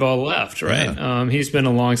 They've all left, right? Yeah. He's been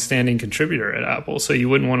a long-standing contributor at Apple, so you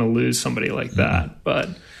wouldn't want to lose somebody like that.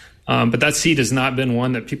 But that seat has not been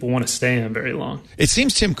one that people want to stay in very long. It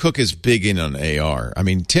seems Tim Cook is big in on AR. I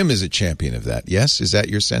mean, Tim is a champion of that. Yes, is that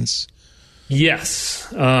your sense? Yes,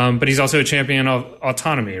 but he's also a champion of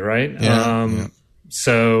autonomy, right?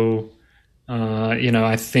 So.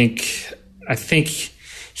 I think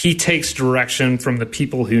he takes direction from the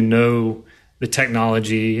people who know the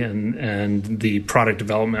technology and the product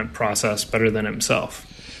development process better than himself.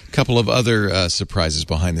 A couple of other surprises,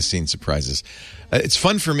 behind-the-scenes surprises. It's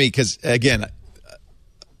fun for me because, again,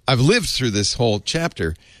 I've lived through this whole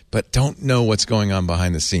chapter, but don't know what's going on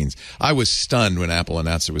behind the scenes. I was stunned when Apple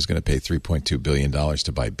announced it was going to pay $3.2 billion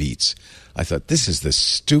to buy Beats. I thought, this is the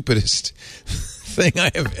stupidest thing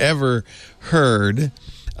I have ever heard.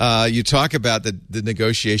 You talk about the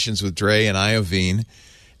negotiations with Dre and Iovine,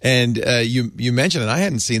 and you mentioned, and I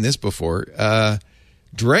hadn't seen this before,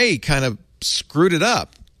 Dre kind of screwed it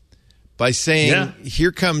up by saying,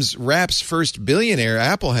 here comes rap's first billionaire.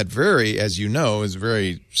 Apple had as you know, is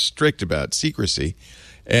very strict about secrecy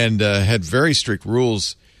and had very strict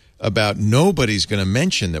rules about nobody's going to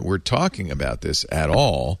mention that we're talking about this at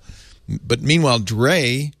all. But meanwhile,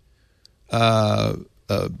 Dre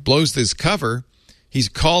blows this cover he's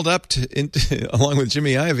called up along with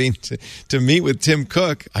Jimmy Iovine to meet with Tim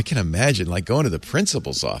Cook. I can imagine like going to the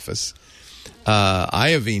principal's office.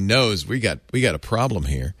 Iovine knows we got a problem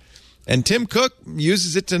here, and Tim Cook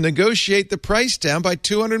uses it to negotiate the price down by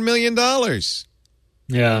 $200 million.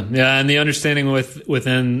 Yeah, and the understanding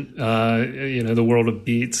within the world of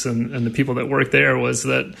Beats and the people that work there was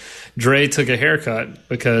that Dre took a haircut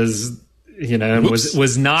because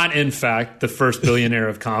was not in fact the first billionaire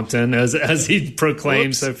of Compton as he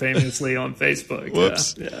proclaimed so famously on Facebook.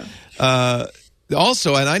 Whoops. Yeah.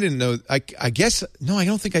 Also, and I didn't know, I guess, no, I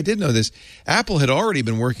don't think I did know this. Apple had already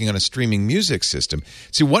been working on a streaming music system.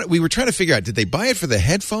 See, what we were trying to figure out, did they buy it for the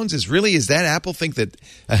headphones? Is that Apple think that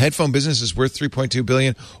a headphone business is worth $3.2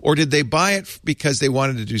 billion? Or did they buy it because they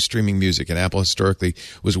wanted to do streaming music? And Apple historically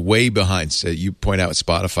was way behind. So you point out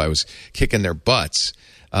Spotify was kicking their butts.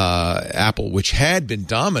 Apple, which had been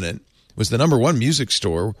dominant, was the number one music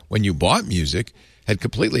store when you bought music, had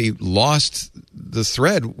completely lost the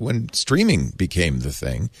thread when streaming became the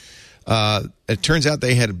thing. It turns out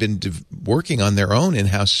they had been working on their own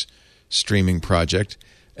in-house streaming project,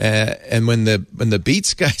 and when the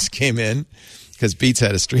Beats guys came in, because Beats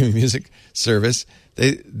had a streaming music service,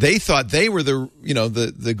 they thought they were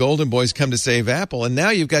the golden boys come to save Apple, and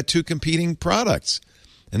now you've got two competing products,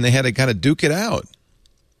 and they had to kind of duke it out.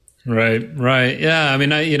 Right. Yeah, I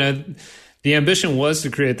mean, the ambition was to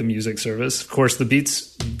create the music service. Of course, the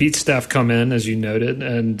Beats staff come in, as you noted,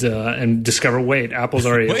 and discover, wait, Apple's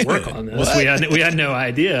already at work on this. We had no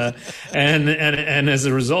idea, and as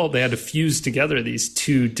a result, they had to fuse together these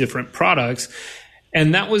two different products,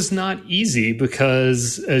 and that was not easy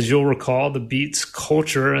because, as you'll recall, the Beats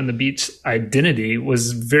culture and the Beats identity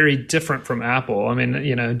was very different from Apple. I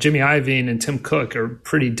mean, Jimmy Iovine and Tim Cook are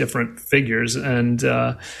pretty different figures, and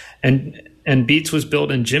Beats was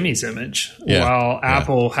built in Jimmy's image, while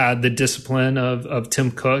Apple had the discipline of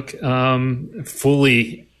Tim Cook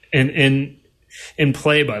fully in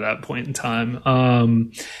play by that point in time.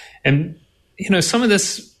 And some of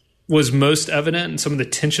this was most evident, and some of the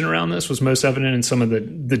tension around this was most evident in some of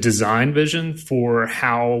the design vision for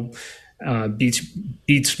how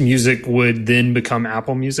Beats music would then become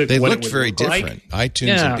Apple Music. They looked very different.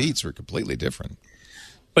 iTunes and Beats were completely different.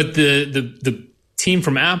 But the team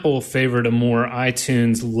from Apple favored a more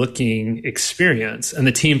iTunes-looking experience, and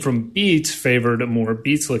the team from Beats favored a more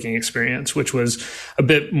Beats-looking experience, which was a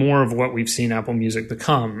bit more of what we've seen Apple Music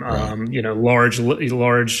become. Right.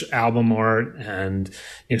 Large album art and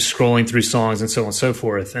scrolling through songs and so on and so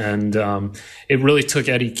forth. And it really took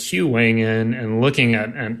Eddie Q weighing in and looking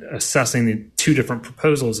at and assessing the two different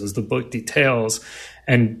proposals as the book details.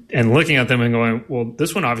 And looking at them and going, well,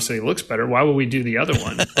 this one obviously looks better. Why would we do the other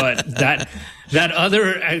one? But that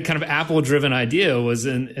other kind of Apple-driven idea was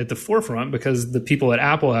at the forefront because the people at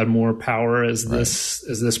Apple had more power as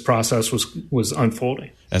this process was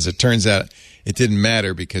unfolding. As it turns out, it didn't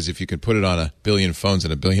matter because if you could put it on a billion phones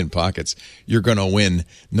and a billion pockets, you're going to win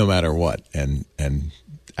no matter what. And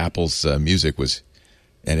Apple's music was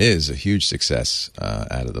and is a huge success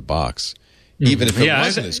out of the box, even if it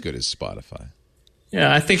wasn't as good as Spotify.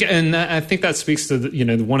 Yeah, I think that speaks to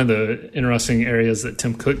one of the interesting areas that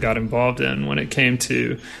Tim Cook got involved in when it came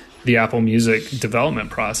to the Apple Music development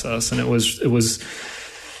process, and it was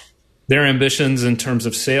their ambitions in terms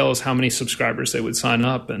of sales, how many subscribers they would sign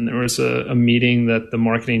up, and there was a meeting that the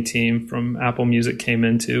marketing team from Apple Music came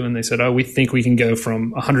into, and they said, "Oh, we think we can go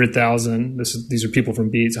from 100,000. These are people from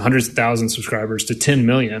Beats, 100,000 subscribers to 10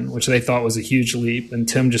 million," which they thought was a huge leap, and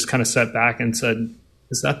Tim just kind of sat back and said,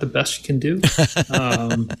 "Is that the best you can do?"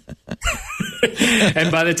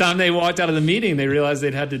 And by the time they walked out of the meeting, they realized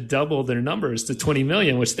they'd had to double their numbers to 20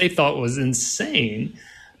 million, which they thought was insane.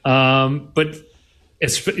 But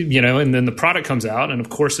it's, and then the product comes out, and of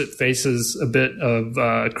course it faces a bit of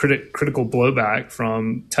critical blowback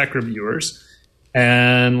from tech reviewers.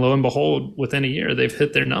 And lo and behold, within a year, they've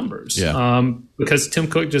hit their numbers. Yeah. Because Tim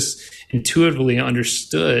Cook just intuitively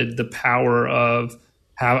understood the power of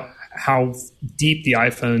how deep the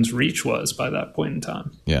iPhone's reach was by that point in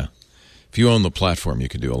time. Yeah. If you own the platform, you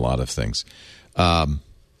can do a lot of things.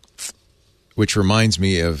 Which reminds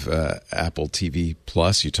me of Apple TV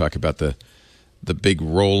Plus. You talk about the big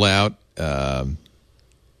rollout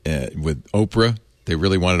with Oprah. They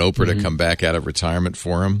really wanted Oprah to come back out of retirement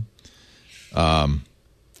for him.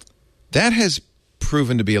 That has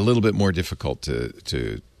proven to be a little bit more difficult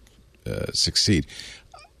to succeed.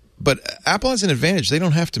 But Apple has an advantage. They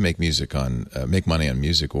don't have to make money on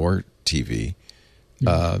music or TV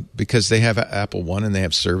because they have Apple One and they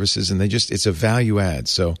have services, and it's a value add.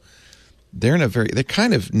 So they're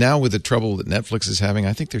kind of now with the trouble that Netflix is having.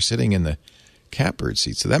 I think they're sitting in the catbird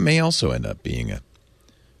seat. So that may also end up being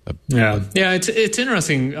It's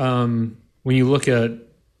interesting when you look at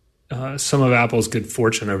some of Apple's good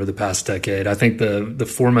fortune over the past decade. I think the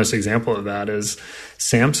foremost example of that is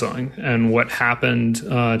Samsung and what happened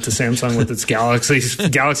to Samsung with its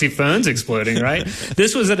Galaxy phones exploding. Right,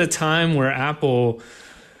 this was at a time where Apple.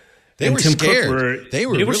 They were Tim scared. They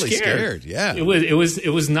were really scared. Yeah, it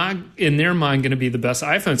was not in their mind going to be the best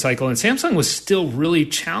iPhone cycle, and Samsung was still really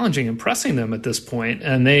challenging and pressing them at this point.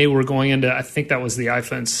 And they were going into, I think that was the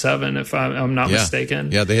iPhone 7, if I'm not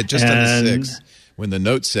mistaken. Yeah, they had just done the 6 when the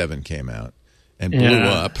Note 7 came out and blew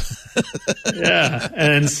up.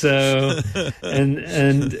 And so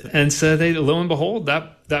they, lo and behold,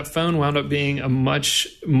 that phone wound up being a much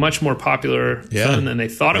more popular phone than they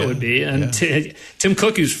thought it would be. And Tim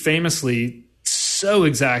Cook, who's famously so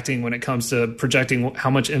exacting when it comes to projecting how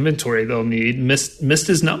much inventory they'll need, missed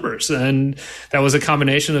his numbers, and that was a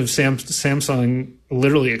combination of Samsung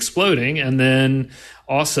literally exploding, and then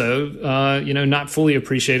also not fully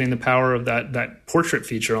appreciating the power of that portrait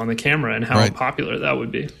feature on the camera and how popular that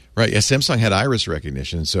would be. Right. Yeah. Samsung had iris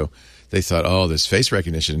recognition, so they thought, oh, this face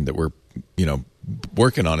recognition that we're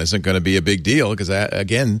working on isn't going to be a big deal because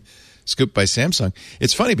again, scooped by Samsung.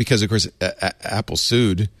 It's funny because of course Apple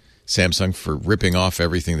sued Samsung for ripping off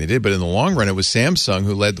everything they did, but in the long run, it was Samsung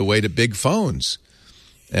who led the way to big phones,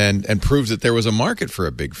 and proved that there was a market for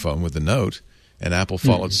a big phone with the Note, and Apple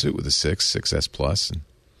followed suit with the 6S Plus, and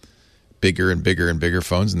bigger and bigger and bigger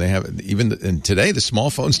phones, and they have and today the small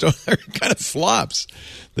phones are kind of flops.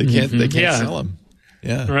 They can't sell them.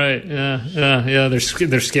 Yeah. Right. Yeah.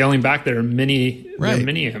 They're scaling back their mini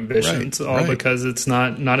ambitions, because it's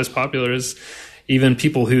not as popular as even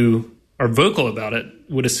people who are vocal about it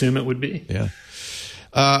would assume it would be. Yeah.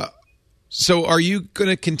 So are you going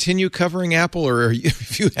to continue covering Apple, or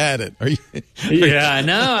if you had it? I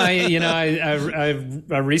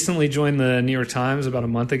recently joined the New York Times about a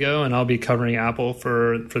month ago, and I'll be covering Apple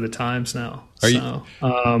for the Times now.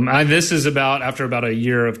 This is after about a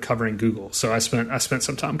year of covering Google. So I spent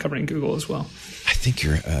some time covering Google as well. I think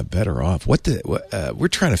you're better off. We're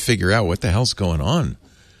trying to figure out what the hell's going on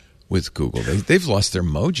with Google. They've lost their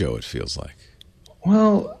mojo, it feels like.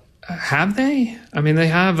 Well, have they? I mean, they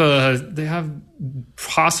have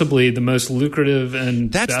possibly the most lucrative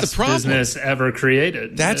and best business ever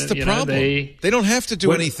created. That's the problem. They don't have to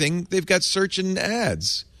do anything. They've got search and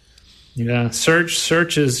ads. Yeah,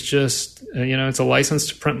 search is just it's a license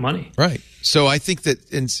to print money. Right. So I think that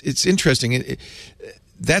it's interesting.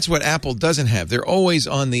 That's what Apple doesn't have. They're always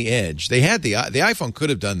on the edge. They had the iPhone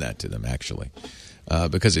could have done that to them actually,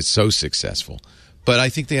 because it's so successful. But I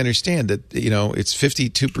think they understand that it's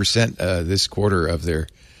 52% this quarter of their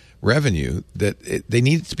revenue, that they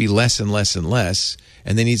need it to be less and less and less,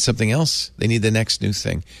 and they need something else. They need the next new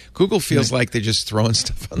thing. Google feels like they're just throwing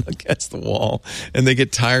stuff against the wall, and they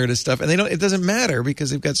get tired of stuff, and it doesn't matter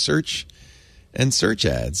because they've got search and search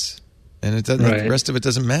ads, and it doesn't. The rest of it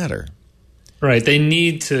doesn't matter. Right. They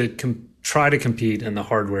need to try to compete in the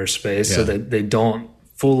hardware space so that they don't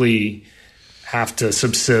fully have to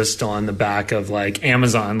subsist on the back of like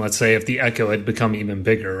Amazon. Let's say if the Echo had become even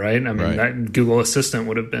bigger, right? I mean, that Google Assistant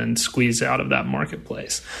would have been squeezed out of that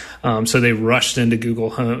marketplace. So they rushed out Google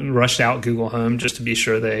Home just to be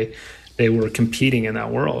sure they were competing in that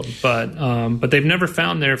world. But they've never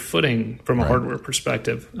found their footing from a hardware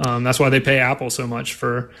perspective. That's why they pay Apple so much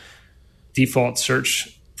for default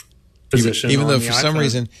search position. Even though for some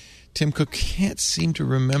reason Tim Cook can't seem to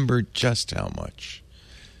remember just how much.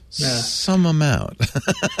 Some amount.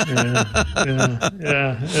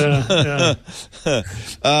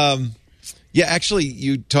 Actually,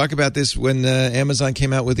 you talk about this when Amazon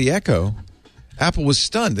came out with the Echo. Apple was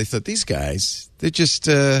stunned. They thought, these guys, they're just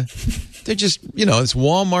it's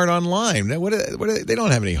Walmart online. They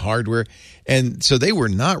don't have any hardware. And so they were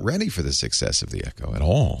not ready for the success of the Echo at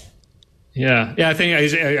all. Yeah. I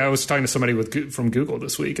think I was talking to somebody from Google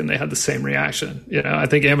this week, and they had the same reaction. I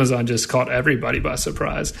think Amazon just caught everybody by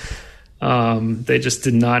surprise. They just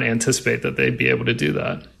did not anticipate that they'd be able to do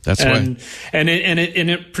that. That's why. And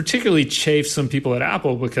it particularly chafed some people at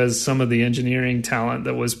Apple because some of the engineering talent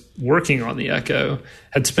that was working on the Echo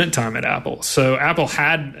had spent time at Apple. So Apple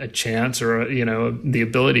had a chance, or the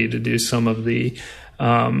ability to do some of the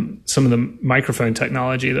microphone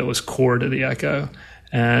technology that was core to the Echo,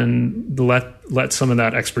 and let some of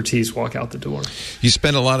that expertise walk out the door. You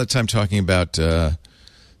spend a lot of time talking about the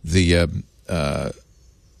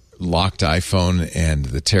locked iPhone and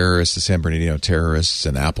the terrorists, the San Bernardino terrorists,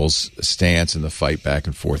 and Apple's stance and the fight back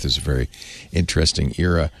and forth is a very interesting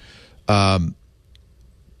era.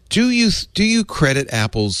 Do you credit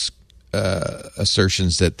Apple's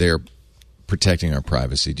assertions that they're protecting our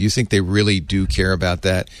privacy? Do you think they really do care about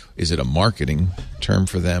that? Is it a marketing term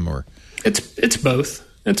for them, or it's both?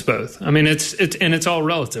 It's both. I mean, it's all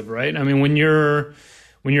relative, right? I mean, when your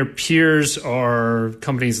peers are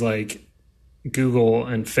companies like Google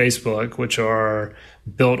and Facebook, which are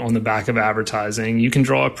built on the back of advertising, you can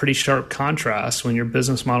draw a pretty sharp contrast when your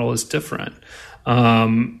business model is different.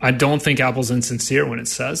 I don't think Apple's insincere when it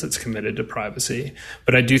says it's committed to privacy,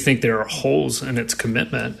 but I do think there are holes in its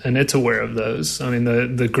commitment, and it's aware of those. I mean,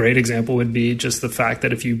 the great example would be just the fact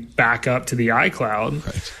that if you back up to the iCloud,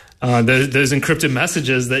 right, those encrypted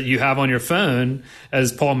messages that you have on your phone,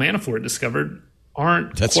 as Paul Manafort discovered,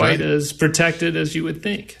 aren't quite as protected as you would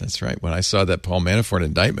think. That's right. When I saw that Paul Manafort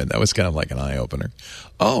indictment, that was kind of like an eye opener.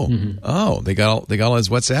 They got all his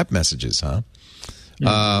WhatsApp messages, huh?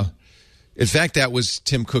 Mm-hmm. In fact, that was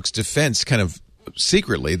Tim Cook's defense, kind of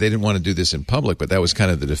secretly. They didn't want to do this in public, but that was kind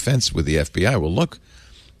of the defense with the FBI. Well, look,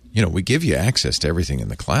 we give you access to everything in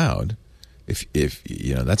the cloud. If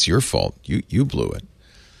that's your fault, you blew it.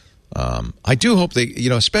 I do hope they,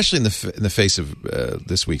 especially in the face of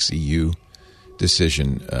this week's EU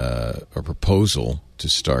decision or proposal to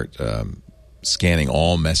start scanning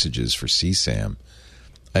all messages for CSAM.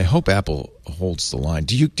 I hope Apple holds the line.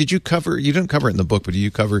 Did you cover? You didn't cover it in the book, but do you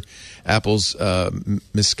cover Apple's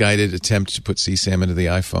misguided attempt to put CSAM into the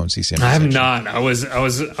iPhone? CSAM. I have not. I was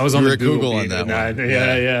on the Google on that one.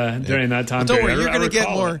 Yeah. During that time. Well, don't worry. You're going to get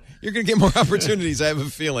more. You're going to get more opportunities. I have a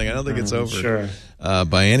feeling. I don't think it's over. Sure.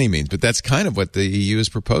 By any means, but that's kind of what the EU is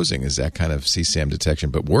proposing: is that kind of CSAM detection.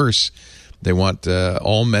 But worse, they want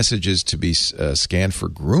all messages to be scanned for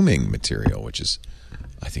grooming material, which is,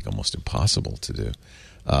 I think, almost impossible to do.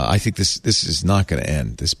 I think this is not going to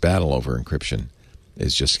end. This battle over encryption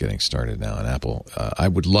is just getting started now. And Apple, I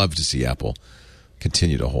would love to see Apple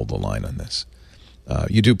continue to hold the line on this.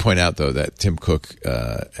 You do point out, though, that Tim Cook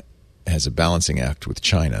has a balancing act with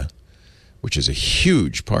China, which is a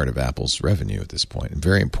huge part of Apple's revenue at this point, and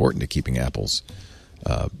very important to keeping Apple's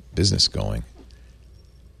business going.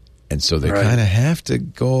 And so they kind of have to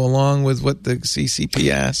go along with what the CCP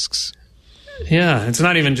asks. Yeah, it's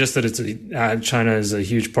not even just that China is a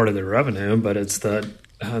huge part of their revenue, but it's that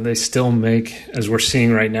they still make, as we're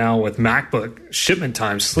seeing right now with MacBook shipment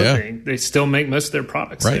times slipping, they still make most of their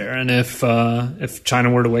products there. And if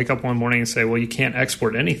China were to wake up one morning and say, well, you can't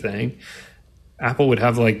export anything, Apple would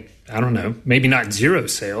have, like, I don't know, maybe not zero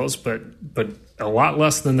sales, but a lot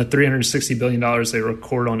less than the $360 billion they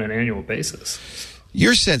record on an annual basis.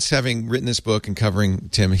 Your sense, having written this book and covering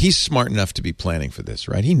Tim, he's smart enough to be planning for this,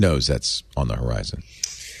 right? He knows that's on the horizon.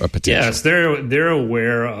 Yes, they're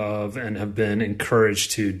aware of and have been encouraged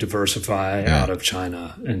to diversify out of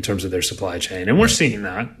China in terms of their supply chain, and we're seeing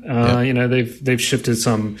that. They've shifted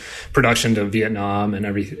some production to Vietnam and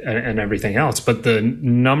everything else, but the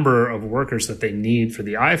number of workers that they need for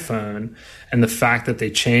the iPhone and the fact that they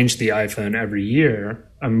change the iPhone every year,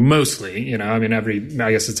 mostly, I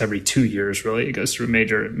guess it's every 2 years really. It goes through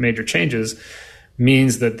major changes.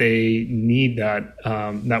 Means that they need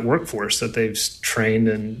that workforce that they've trained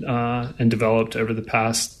and developed over the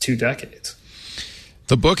past 2 decades.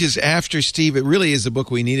 The book is after Steve. It really is the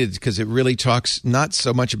book we needed because it really talks not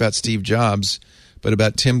so much about Steve Jobs, but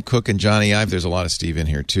about Tim Cook and Johnny Ive. There's a lot of Steve in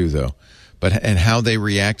here too, though, and how they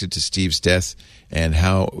reacted to Steve's death and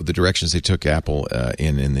how the directions they took Apple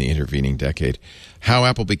in the intervening decade. How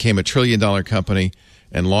Apple became a $1 trillion company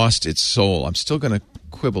and lost its soul. I'm still going to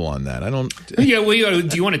quibble on that. I don't. Yeah, well,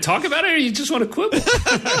 do you want to talk about it, or you just want to quibble?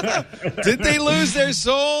 Did they lose their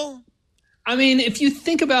soul? I mean, if you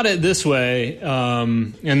think about it this way,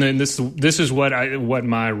 and then this is what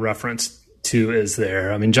my reference to is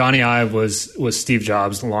there. I mean, Johnny Ive was Steve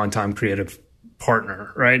Jobs' longtime creative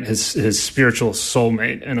partner, right? His spiritual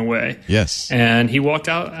soulmate in a way. Yes. And he walked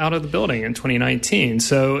out of the building in 2019.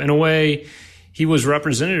 So in a way, he was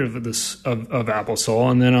representative of this of Apple Soul,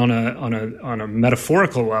 and then on a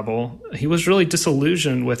metaphorical level, he was really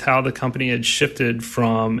disillusioned with how the company had shifted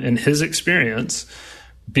from, in his experience,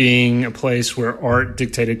 being a place where art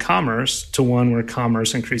dictated commerce to one where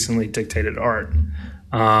commerce increasingly dictated art,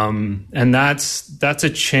 and that's a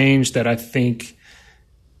change that I think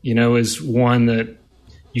is one that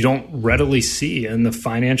you don't readily see in the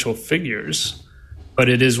financial figures. But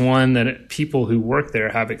it is one that people who work there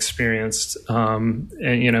have experienced, and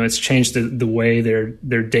it's changed the way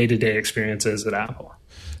their day-to-day experience is at Apple.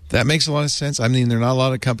 That makes a lot of sense. I mean, there are not a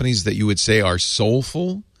lot of companies that you would say are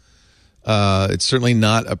soulful. It's certainly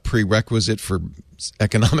not a prerequisite for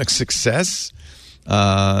economic success.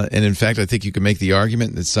 And in fact, I think you can make the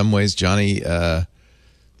argument that in some ways Johnny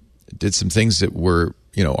did some things that were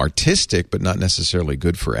artistic, but not necessarily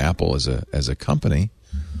good for Apple as a company.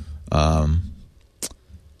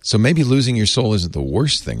 So maybe losing your soul isn't the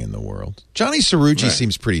worst thing in the world. Johnny Cerrugi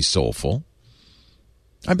seems pretty soulful.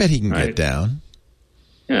 I bet he can get down.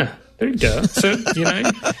 Yeah, there you go. So,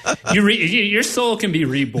 your soul can be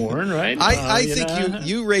reborn, right? I think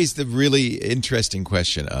you raised the really interesting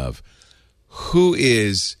question of who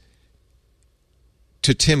is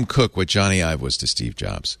to Tim Cook what Johnny Ive was to Steve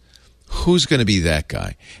Jobs. Who's going to be that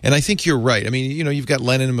guy? And I think you're right. I mean, you've got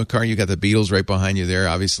Lennon and McCartney. You've got the Beatles right behind you there.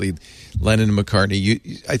 Obviously, Lennon and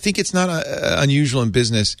McCartney. I think it's not unusual in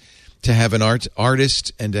business to have an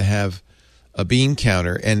artist and to have a bean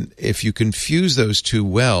counter. And if you confuse those two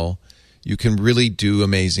well, you can really do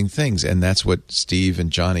amazing things. And that's what Steve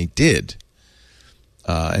and Johnny did.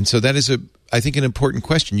 And so that is, I think, an important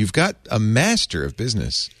question. You've got a master of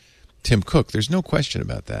business, Tim Cook. There's no question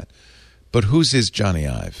about that. But whose is Johnny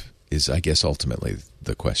Ive? Is, I guess, ultimately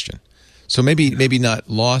the question. So maybe not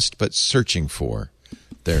lost, but searching for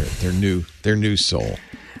their new soul.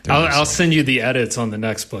 I'll send you the edits on the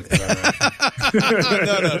next book that I write.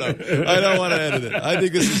 No. I don't want to edit it. I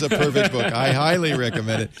think this is a perfect book. I highly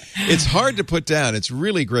recommend it. It's hard to put down. It's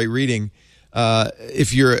really great reading.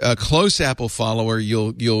 If you're a close Apple follower,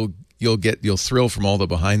 you'll thrill from all the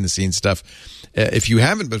behind the scenes stuff. If you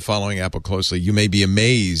haven't been following Apple closely, you may be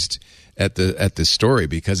amazed at this story,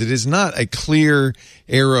 because it is not a clear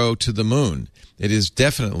arrow to the moon. It is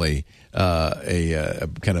definitely a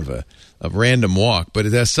kind of a random walk, but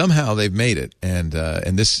somehow they've made it, and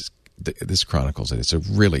this chronicles it. It's a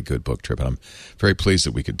really good book, Trip, and I'm very pleased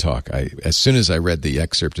that we could talk. As soon as I read the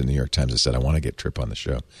excerpt in the New York Times, I said I want to get Trip on the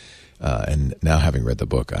show, and now having read the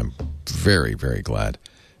book, I'm very, very glad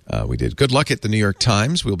we did. Good luck at the New York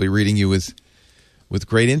Times. We'll be reading you with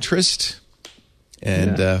great interest.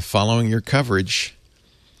 And following your coverage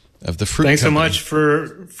of the fruit. Thanks company. So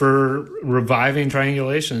much for reviving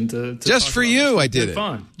Triangulation. To just for you, I did it.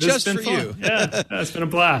 Fun. Just for fun. you. Yeah, it's been a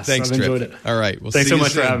blast. Thanks, I've enjoyed Trip. it. All right. Thanks so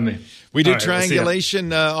much for having me. We do right,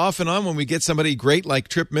 Triangulation off and on when we get somebody great like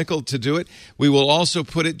Trip Mickle to do it. We will also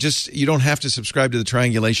put it you don't have to subscribe to the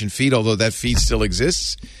Triangulation feed, although that feed still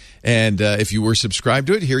exists. And if you were subscribed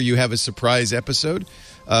to it, here you have a surprise episode.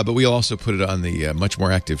 But we'll also put it on the much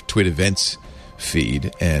more active Twit Events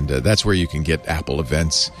feed, and that's where you can get Apple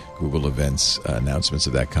events, Google events, announcements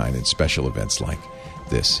of that kind, and special events like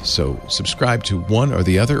this. So subscribe to one or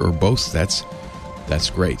the other or both. That's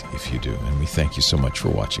great if you do, and we thank you so much for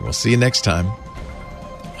watching. We'll see you next time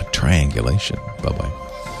on Triangulation. Bye-bye.